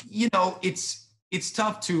 It's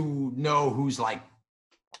tough to know who's like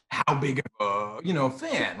how big of a,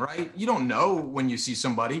 fan, right? You don't know when you see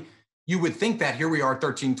somebody. you would think that here we are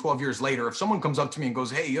 13, 12 years later. If someone comes up to me and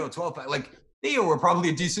goes, hey, yo, 12, like they were probably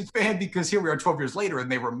a decent fan because here we are 12 years later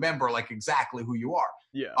and they remember like exactly who you are.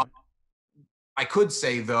 Yeah. I could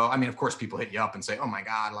say though, I mean, of course people hit you up and say, oh my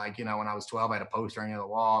God, like, you know, when I was 12, I had a poster on the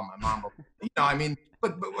wall and my mom, you know, I mean,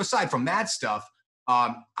 but aside from that stuff,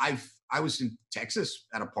 I was in Texas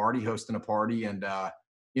at a party, hosting a party, and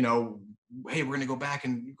you know, hey, we're gonna go back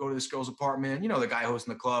and go to this girl's apartment. You know, the guy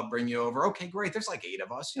hosting the club, bring you over. Okay, great. There's like 8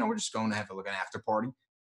 of us. You know, we're just going to have an after party.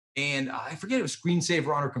 And I forget it was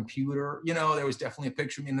screensaver on her computer. You know, there was definitely a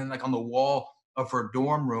picture of me, and then like on the wall of her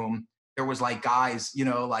dorm room, there was like guys, you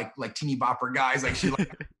know, like teeny bopper guys, like she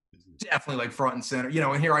like definitely like front and center. You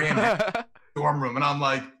know, and here I am in the dorm room, and I'm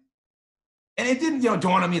like. And it didn't, you know,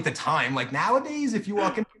 dawn on me at the time. Like nowadays, if you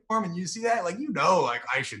walk in the dorm and you see that, like, you know, like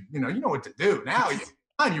I should, you know what to do. Now,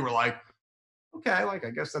 you were like, okay, like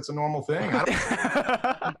I guess that's a normal thing. I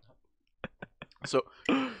don't So,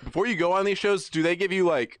 before you go on these shows, do they give you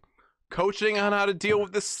like coaching on how to deal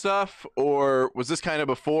with this stuff, or was this kind of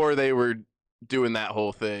before they were doing that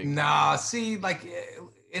whole thing? Nah, see, like,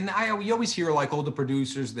 and you always hear like, oh, the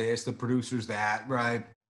producers this, the producers that, right?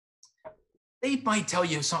 They might tell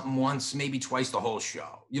you something once, maybe twice the whole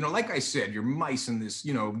show. You know, like I said, you're mice in this,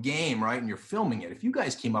 you know, game, right? And you're filming it. If you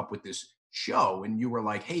guys came up with this show and you were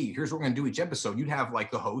like, hey, here's what we're going to do each episode, you'd have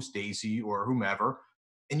like the host, Daisy or whomever,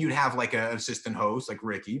 and you'd have like an assistant host like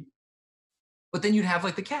Ricky. But then you'd have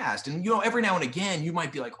like the cast. And, you know, every now and again, you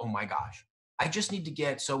might be like, oh my gosh, I just need to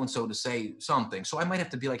get so-and-so to say something. So I might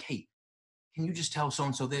have to be like, hey, can you just tell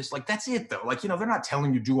so-and-so this? Like, that's it though. Like, you know, they're not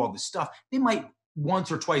telling you to do all this stuff. They might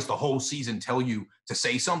once or twice the whole season tell you to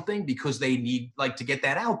say something because they need like to get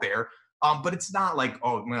that out there. But it's not like,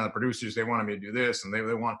 oh, man, the producers, they wanted me to do this and they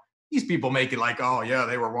want these people make it like, oh yeah,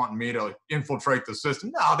 they were wanting me to infiltrate the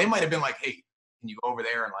system. No, they might have been like, hey, can you go over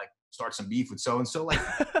there and like start some beef with so-and-so? Like,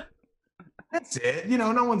 that's it. You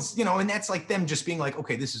know, no one's, you know, and that's like them just being like,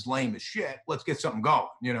 okay, this is lame as shit. Let's get something going,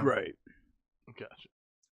 you know? Right. Gotcha.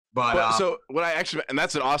 But so what I actually, and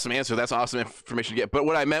that's an awesome answer. That's awesome information to get. But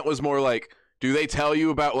what I meant was more like, do they tell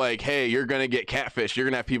you about like, hey, you're going to get catfish. You're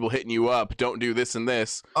going to have people hitting you up. Don't do this and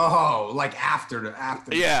this. Oh, like after.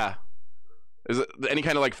 Yeah. Is it any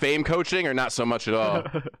kind of like fame coaching or not so much at all?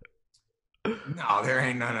 No, there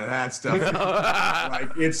ain't none of that stuff.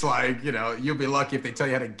 Like, it's like, you know, you'll be lucky if they tell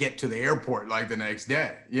you how to get to the airport like the next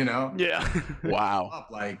day, you know? Yeah. Wow.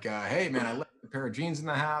 Like, hey, man, I left a pair of jeans in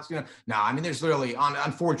the house, you know? No, I mean, there's literally,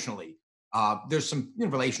 unfortunately, there's some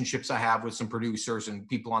relationships I have with some producers and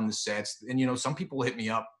people on the sets. And, you know, some people hit me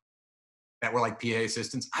up that were like PA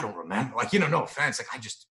assistants. I don't remember. Like, you know, no offense. Like,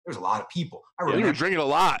 there's a lot of people. I remember. You were drinking a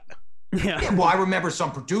lot. Yeah. Well, I remember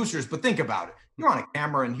some producers, but think about it. You're on a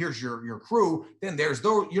camera and here's your crew. Then there's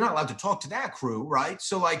those, you're not allowed to talk to that crew, right?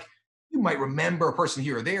 So like you might remember a person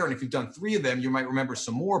here or there. And if you've done 3 of them, you might remember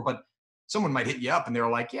some more, but someone might hit you up and they're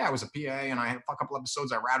like, yeah, I was a PA and I had a couple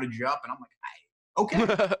episodes, I routed you up. And I'm like, hey,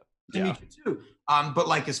 okay. To meet you too. But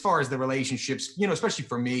like, as far as the relationships, you know, especially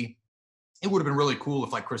for me, it would have been really cool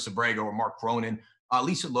if like Chris Abrego or Mark Cronin,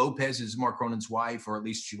 Lisa Lopez is Mark Cronin's wife, or at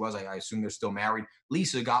least she was. I assume they're still married.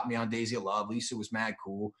 Lisa got me on Daisy of Love. Lisa was mad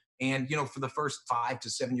cool. And, you know, for the first 5 to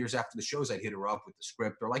 7 years after the shows, I'd hit her up with the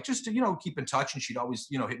script or like just to, you know, keep in touch. And she'd always,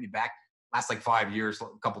 you know, hit me back. Last like 5 years, a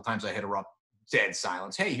couple of times I hit her up, dead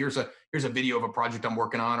silence. Hey, here's a video of a project I'm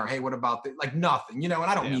working on. Or, hey, what about like nothing, you know, and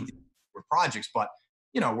I don't need to with projects, but,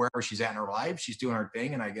 you know, wherever she's at in her life, she's doing her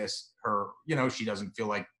thing. And I guess her, you know, she doesn't feel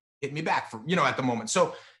like hitting me back for, you know, at the moment.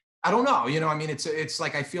 So I don't know, you know, I mean, it's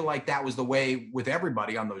like, I feel like that was the way with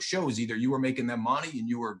everybody on those shows. Either you were making them money and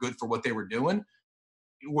you were good for what they were doing,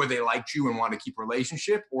 where they liked you and wanted to keep a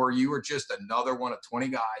relationship, or you were just another one of 20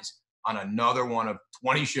 guys on another one of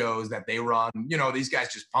 20 shows that they run. You know, these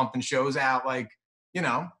guys just pumping shows out, like, you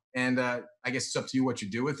know, and I guess it's up to you what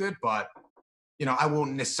you do with it. But, you know, I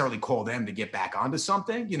won't necessarily call them to get back onto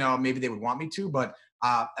something. You know, maybe they would want me to, but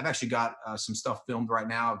I've actually got some stuff filmed right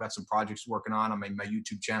now. I've got some projects working on my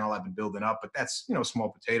YouTube channel I've been building up, but that's, you know, small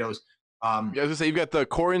potatoes. Yeah, I was gonna say, you've got the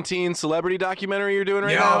quarantine celebrity documentary you're doing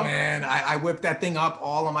right now. Yeah, man, I whipped that thing up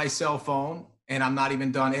all on my cell phone, and I'm not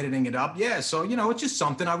even done editing it up. Yeah, so, you know, it's just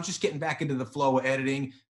something. I was just getting back into the flow of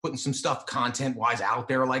editing, putting some stuff content-wise out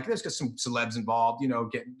there. Like, there's got some celebs involved, you know,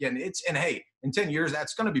 getting it's, and hey, in 10 years,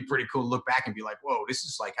 that's going to be pretty cool to look back and be like, whoa, this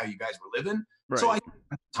is like how you guys were living. Right. So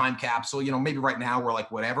time capsule, you know, maybe right now we're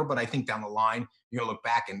like, whatever, but I think down the line, you're going to look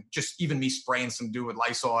back and just even me spraying some dude with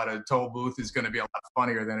Lysol at a toll booth is going to be a lot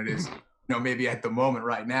funnier than it is, you know, maybe at the moment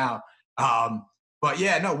right now. But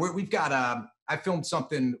yeah, no, we've got, I filmed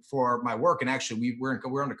something for my work, and actually we're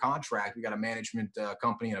under contract. We got a management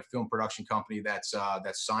company and a film production company that's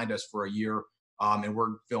signed us for a year and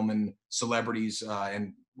we're filming celebrities,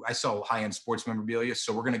 and I sell high-end sports memorabilia.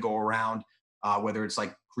 So we're going to go around, whether it's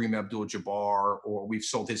like Kareem Abdul-Jabbar, or we've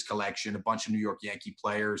sold his collection, a bunch of New York Yankee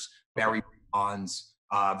players, Barry Bonds,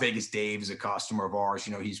 Vegas Dave is a customer of ours.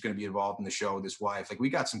 You know, he's going to be involved in the show with his wife. Like, we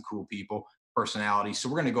got some cool people, personalities. So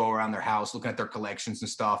we're going to go around their house, looking at their collections and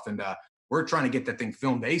stuff. And we're trying to get that thing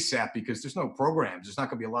filmed ASAP because there's no programs. There's not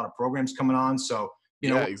going to be a lot of programs coming on. So, you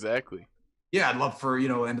know, exactly. Yeah, I'd love for, you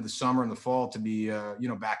know, end of the summer and the fall to be, you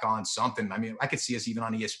know, back on something. I mean, I could see us even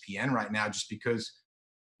on ESPN right now, just because,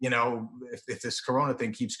 you know, if this Corona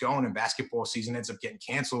thing keeps going and basketball season ends up getting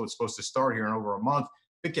canceled, it's supposed to start here in over a month.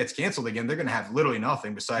 If it gets canceled again, they're going to have literally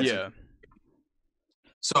nothing besides. Yeah.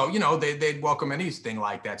 So, you know, they'd welcome anything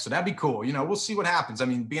like that. So that'd be cool. You know, we'll see what happens. I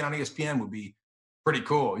mean, being on ESPN would be pretty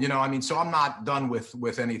cool. You know, I mean, so I'm not done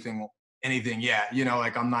with anything yet. You know,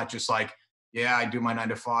 like, I'm not just like, yeah, I do my 9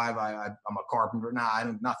 to 5. I'm a carpenter. Nah, I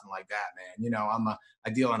don't, nothing like that, man. You know, I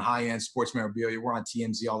deal in high-end sports memorabilia. We're on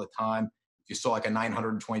TMZ all the time. If you saw like a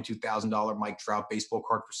 $922,000 Mike Trout baseball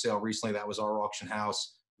card for sale recently, that was our auction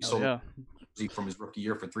house. We sold it from his rookie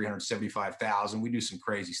year for $375,000. We do some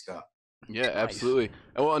crazy stuff. Yeah, absolutely.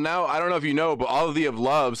 And well, now I don't know if you know, but all of the of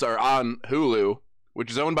Loves are on Hulu,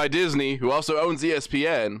 which is owned by Disney, who also owns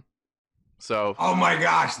ESPN. So, oh my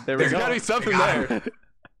gosh, there's got to be something there.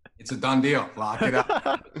 It's a done deal. Lock it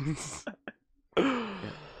up.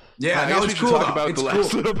 Yeah, no, it's cool. Talk about the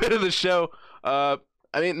last little bit of the show. I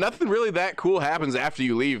mean, nothing really that cool happens after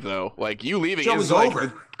you leave, though. Like, you leaving is like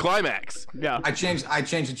over. Climax. Yeah. I changed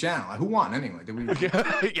the channel. Who won anyway? Did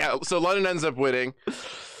we? Yeah. So London ends up winning,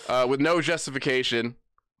 with no justification.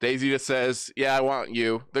 Daisy just says, "Yeah, I want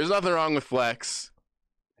you." There's nothing wrong with Flex.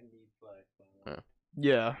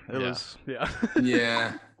 Yeah. It was. Yeah.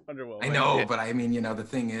 Yeah. I know, but I mean, you know, the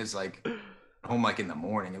thing is, like, home like in the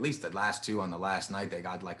morning. At least the last two on the last night, they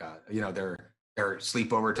got like a, you know, their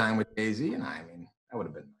sleepover time with Daisy, and I mean, that would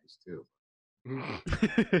have been nice too.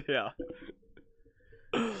 Yeah.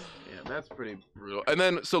 Yeah, that's pretty brutal. And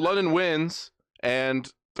then so London wins,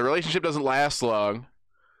 and the relationship doesn't last long.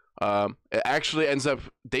 It actually ends up,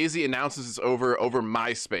 Daisy announces it's over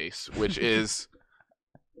MySpace, which is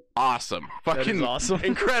awesome. Fucking awesome.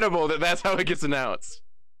 Incredible that's how it gets announced.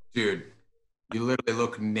 Dude, you literally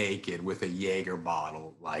look naked with a Jaeger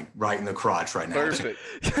bottle, like, right in the crotch right now. Perfect.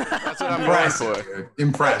 That's what I'm going for. Dude.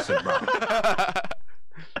 Impressive, bro.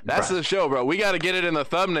 That's the show, bro. We got to get it in the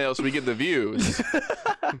thumbnail so we get the views.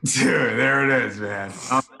 Dude, there it is, man.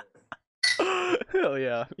 Hell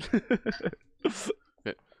yeah.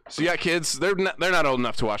 So you got kids. They're not old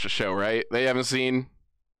enough to watch the show, right? They haven't seen.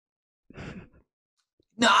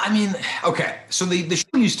 No, I mean, okay. So the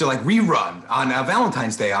show used to like rerun on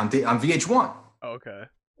Valentine's Day on VH1. Okay.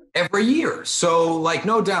 Every year. So, like,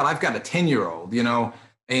 no doubt, I've got a 10-year-old, you know,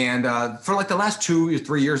 and for like the last 2 or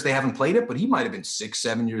 3 years, they haven't played it, but he might have been 6,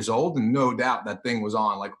 7 years old, and no doubt that thing was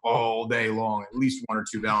on like all day long, at least 1 or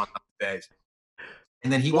 2 Valentine's days.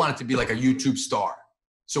 And then he wanted to be like a YouTube star.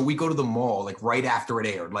 So we go to the mall like right after it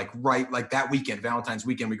aired, like that weekend, Valentine's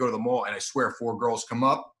weekend, we go to the mall, and I swear 4 girls come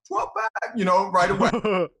up, 12 back, you know, right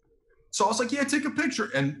away. So I was like, yeah, take a picture.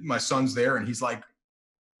 And my son's there, and he's like,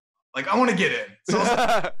 I want to get in. So I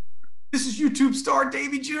was like, this is YouTube star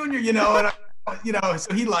Davey Jr., you know, and you know,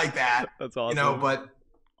 so he liked that. That's awesome. You know, but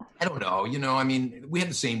I don't know, you know, I mean, we have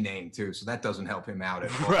the same name too, so that doesn't help him out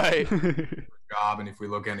at all. Right. Job, and if we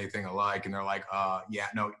look anything alike, and they're like, yeah,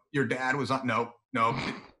 no, your dad was on, nope.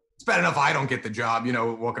 It's bad enough I don't get the job, you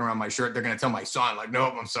know, walking around my shirt. They're gonna tell my son, like,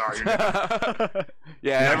 nope, I'm sorry. Your dad.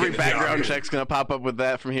 Yeah, every background check's gonna pop up with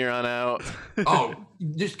that from here on out. Oh,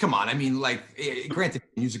 just come on. I mean, like, granted,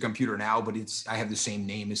 I use a computer now, but I have the same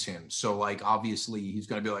name as him. So, like, obviously, he's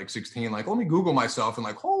gonna be like 16. Like, let me Google myself, and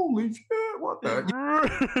like, holy shit, what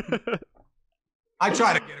the? I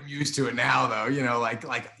try to get him used to it now, though. You know,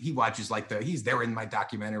 like he watches he's there in my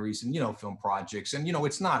documentaries and, you know, film projects, and, you know,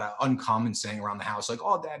 it's not an uncommon saying around the house, like,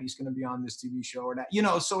 oh, daddy's gonna be on this TV show or that, you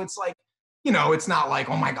know. So it's like, you know, it's not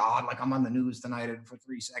like, oh my God, like I'm on the news tonight for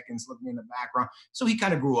 3 seconds looking in the background. So he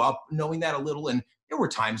kind of grew up knowing that a little. And there were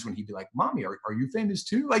times when he'd be like, Mommy, are you famous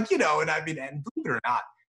too? Like, you know, and I mean, and believe it or not,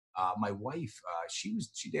 my wife, she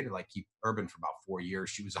dated like Keith Urban for about 4 years.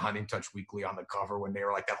 She was on In Touch Weekly on the cover when they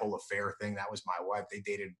were like that whole affair thing. That was my wife. They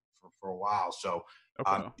dated for a while. So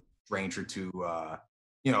stranger to,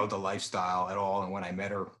 you know, the lifestyle at all. And when I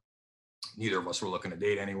met her, neither of us were looking to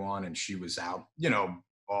date anyone. And she was out, you know,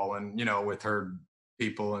 balling, you know, with her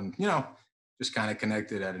people, and, you know, just kind of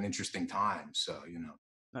connected at an interesting time. So, you know,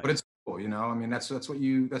 nice. But it's cool, you know, I mean, that's what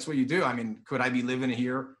you do. I mean, could I be living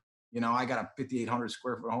here? You know, I got a 5,800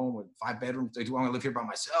 square foot home with 5 bedrooms. Do I want to live here by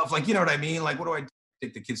myself? Like, you know what I mean? Like, what do I do?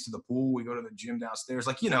 take the kids to the pool. We go to the gym downstairs.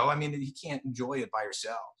 Like, I mean, you can't enjoy it by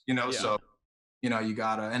yourself, so, you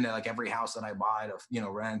gotta, and then like every house that I buy to,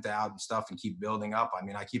 rent out and stuff and keep building up. I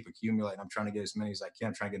mean, I keep accumulating. I'm trying to get as many as I can.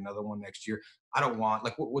 I'm trying to get another one next year. I don't want,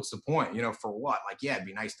 like, what's the point, for what? Like, yeah, it'd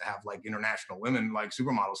be nice to have like international women, like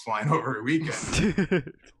supermodels flying over every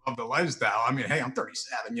weekend. Love the lifestyle. I mean, hey, I'm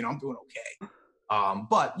 37, I'm doing okay.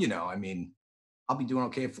 But, I mean, I'll be doing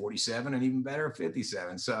okay at 47 and even better at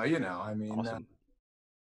 57. So, I mean, awesome.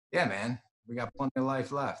 Yeah, man, we got plenty of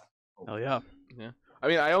life left. Oh yeah. I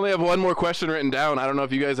mean, I only have one more question written down. I don't know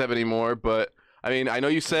if you guys have any more, but I mean, I know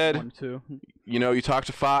you said, 1, 2. You talked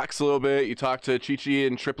to Fox a little bit. You talked to Chi-Chi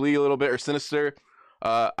and Tripoli a little bit, or Sinister.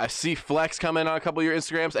 I see Flex coming on a couple of your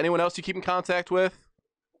Instagrams. Anyone else you keep in contact with?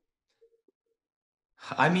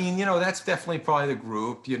 I mean, that's definitely probably the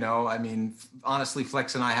group, I mean, honestly,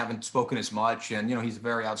 Flex and I haven't spoken as much, and, he's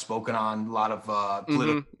very outspoken on a lot of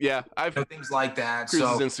political yeah, I've things like that.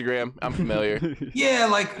 Cruz's So Instagram, I'm familiar. yeah,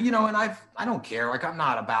 like, and I don't care. Like, I'm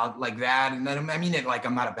not about like that. And then, I mean it, like,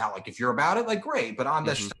 I'm not about like, if you're about it, like, great, but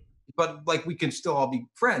but like, we can still all be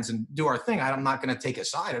friends and do our thing. I'm not going to take a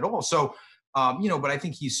side at all. So, but I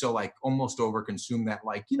think he's so like almost overconsumed that,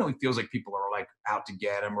 like, he feels like people are like out to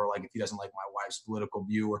get him, or like if he doesn't like my wife's political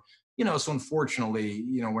view, or, so unfortunately,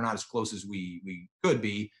 we're not as close as we could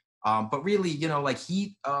be. But really, like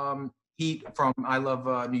Heat from I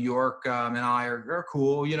Love New York and I are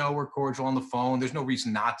cool. We're cordial on the phone. There's no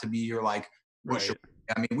reason not to be, or like, right.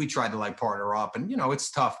 I mean, we tried to like partner up, and,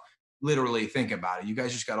 it's tough. Literally, think about it. You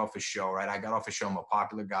guys just got off a show, right? I got off a show. I'm a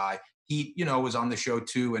popular guy. He, was on the show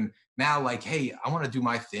too. And now, like, hey, I want to do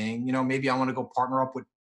my thing. Maybe I want to go partner up with,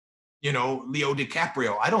 Leo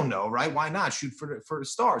DiCaprio. I don't know, right? Why not shoot for the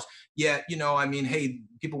stars? Yeah, I mean, hey,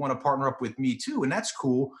 people want to partner up with me too, and that's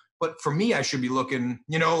cool. But for me, I should be looking,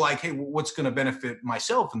 like, hey, what's going to benefit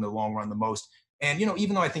myself in the long run the most? And,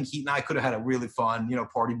 even though I think Heat and I could have had a really fun,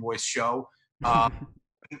 Party Boys show,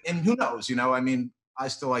 and who knows, I mean, I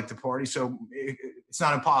still like to party, so it's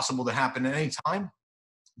not impossible to happen at any time.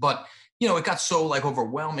 But, it got so like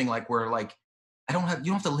overwhelming, like where like, you don't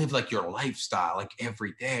have to live like your lifestyle, like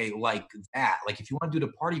every day like that. Like if you want to do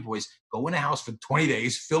the Party Boys, go in a house for 20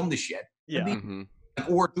 days, film the shit. Yeah.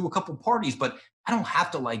 Or do a couple parties, but I don't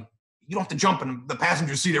have to like, you don't have to jump in the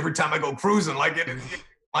passenger seat every time I go cruising like it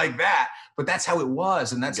like that. But that's how it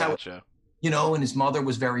was. And that's how and his mother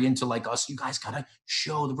was very into like us. You guys got to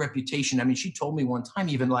show the reputation. I mean, she told me one time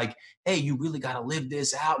even like, hey, you really got to live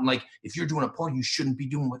this out. And like, if you're doing a party, you shouldn't be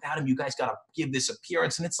doing without him. You guys got to give this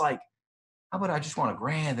appearance. And it's like, how about I just want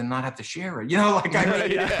 $1,000 and not have to share it? Like I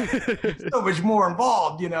mean, so much more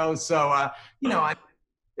involved, So, I'm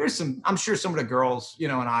sure some of the girls,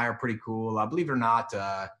 and I are pretty cool. Believe it or not,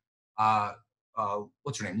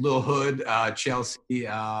 what's her name? Lil Hood, Chelsea.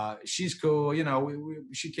 She's cool.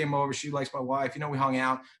 She came over. She likes my wife. We hung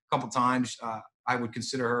out a couple times. I would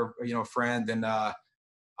consider her, a friend. And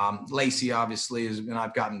Lacey, obviously, and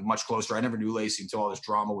I've gotten much closer. I never knew Lacey until all this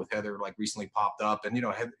drama with Heather, like, recently popped up. And,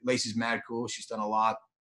 Lacey's mad cool. She's done a lot.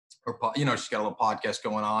 She's got a little podcast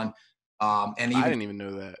going on. And even I didn't even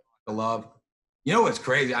know that. The love. What's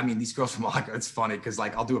crazy? I mean, these girls from Alaska, it's funny because,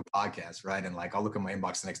 like, I'll do a podcast, right? And, like, I'll look at my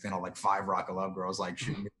inbox the next day and I'll, like, 5 Rock of Love girls, like,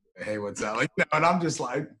 shoot me, hey, what's up? Like, and I'm just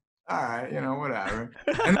like, all right, whatever.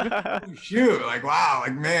 And then, shoot, like, wow,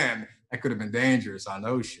 like, man, that could have been dangerous on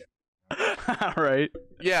those shit. Right.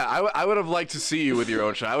 Yeah, I would have liked to see you with your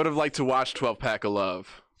own show. I would have liked to watch 12 Pack of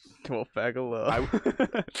Love. 12 Pack of Love.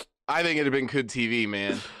 I think it'd have been good TV,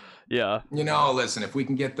 man. Yeah. Listen, if we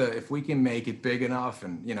can make it big enough,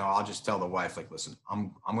 and I'll just tell the wife, like, listen,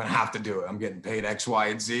 I'm gonna have to do it. I'm getting paid X, Y,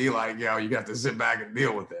 and Z. Like, you have to sit back and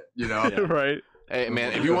deal with it. Yeah. Right. Hey,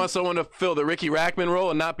 man, if you want someone to fill the Ricky Rackman role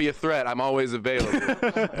and not be a threat, I'm always available.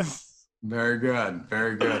 Very good.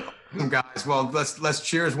 Very good. Guys, well, let's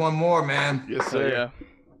cheers one more, man. Yes, sir. Yeah.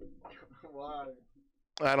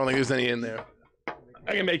 I don't think there's any in there.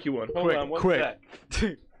 I can make you one. Hold on, one sec.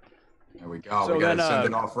 There we go. So we gotta then, send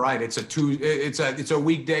it off right. It's a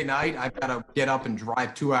weekday night. I've got to get up and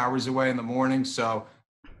drive 2 hours away in the morning. So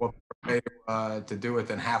what better to do it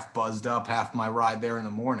than half buzzed up, half my ride there in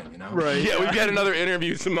the morning, Right. Yeah, we've got another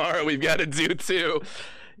interview tomorrow we've got to do too.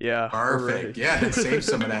 Yeah. Perfect. Right. Yeah, then save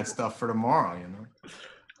some of that stuff for tomorrow,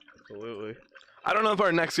 Absolutely. I don't know if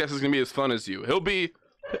our next guest is gonna be as fun as you. He'll be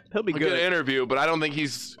a good interview, but I don't think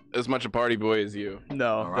he's as much a party boy as you.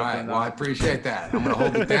 No. All right. Well, I appreciate that. I'm gonna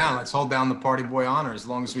hold it down. Let's hold down the party boy honor as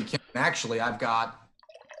long as we can. Actually, I've got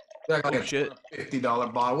like a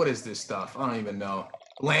 $50 bottle. What is this stuff? I don't even know.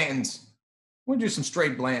 Blanton's. We'll do some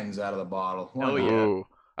straight Blanton's out of the bottle. Oh yeah.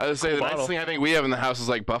 I would say the next thing I think we have in the house is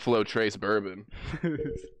like Buffalo Trace bourbon.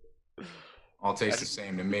 all tastes the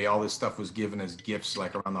same to me. All this stuff was given as gifts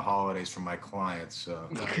like around the holidays from my clients. So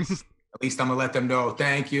at least I'm gonna let them know.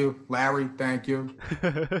 Thank you, Larry. Thank you.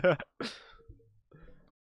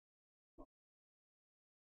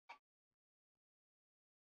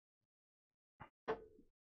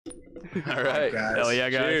 All right. Guys. Hell yeah,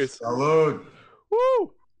 guys. Cheers. Salud.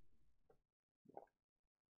 Woo!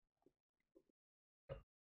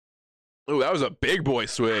 Ooh, that was a big boy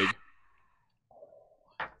swig.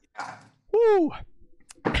 Woo!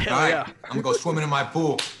 All Hell right, yeah. I'm gonna go swimming in my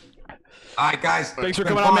pool. All right, guys. Thanks for It's been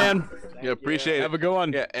coming on, fun. man. Yeah, appreciate it. Have a good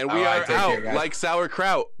one. Yeah, and All we right, are take out care, guys. like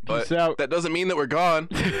sauerkraut, but Peace out. that doesn't mean that we're gone.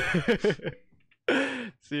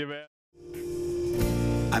 See you, man.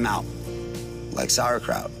 I'm out. Like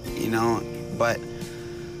sauerkraut, you know? But,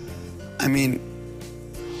 I mean,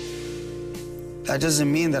 that doesn't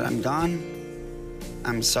mean that I'm gone.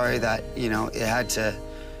 I'm sorry that, you know, it had to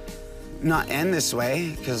not end this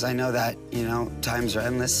way, because I know that, you know, times are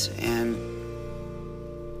endless, and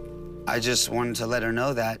I just wanted to let her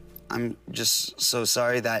know that I'm just so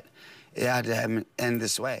sorry that it had to end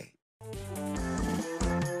this way.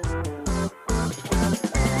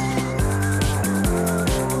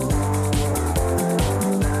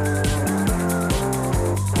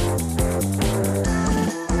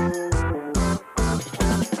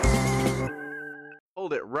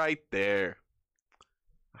 Hold it right there.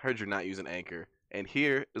 I heard you're not using Anchor, and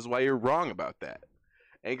here is why you're wrong about that.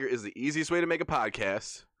 Anchor is the easiest way to make a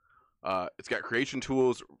podcast. It's got creation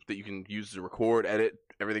tools that you can use to record, edit,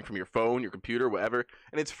 everything from your phone, your computer, whatever.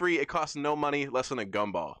 And it's free. It costs no money, less than a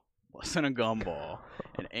gumball. Less than a gumball.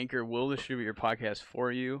 And Anchor will distribute your podcast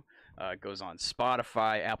for you. It goes on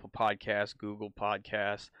Spotify, Apple Podcasts, Google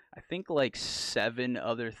Podcasts, I think like 7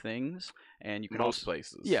 other things. And you can Most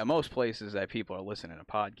places. Yeah, most places that people are listening to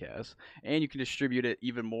podcasts. And you can distribute it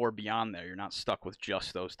even more beyond there. You're not stuck with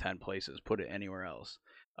just those 10 places. Put it anywhere else.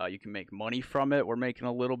 You can make money from it. We're making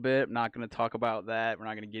a little bit. I'm not going to talk about that. We're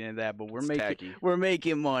not going to get into that, but we're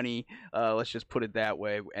making money. Let's just put it that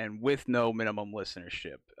way. And with no minimum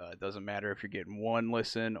listenership. It doesn't matter if you're getting 1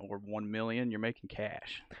 listen or 1 million. You're making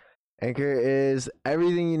cash. Anchor is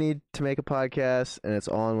everything you need to make a podcast, and it's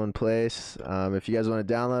all in one place. If you guys want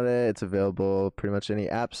to download it, it's available pretty much any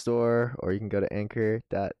app store, or you can go to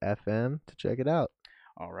anchor.fm to check it out.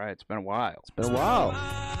 All right. It's been a while. It's been a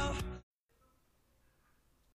while.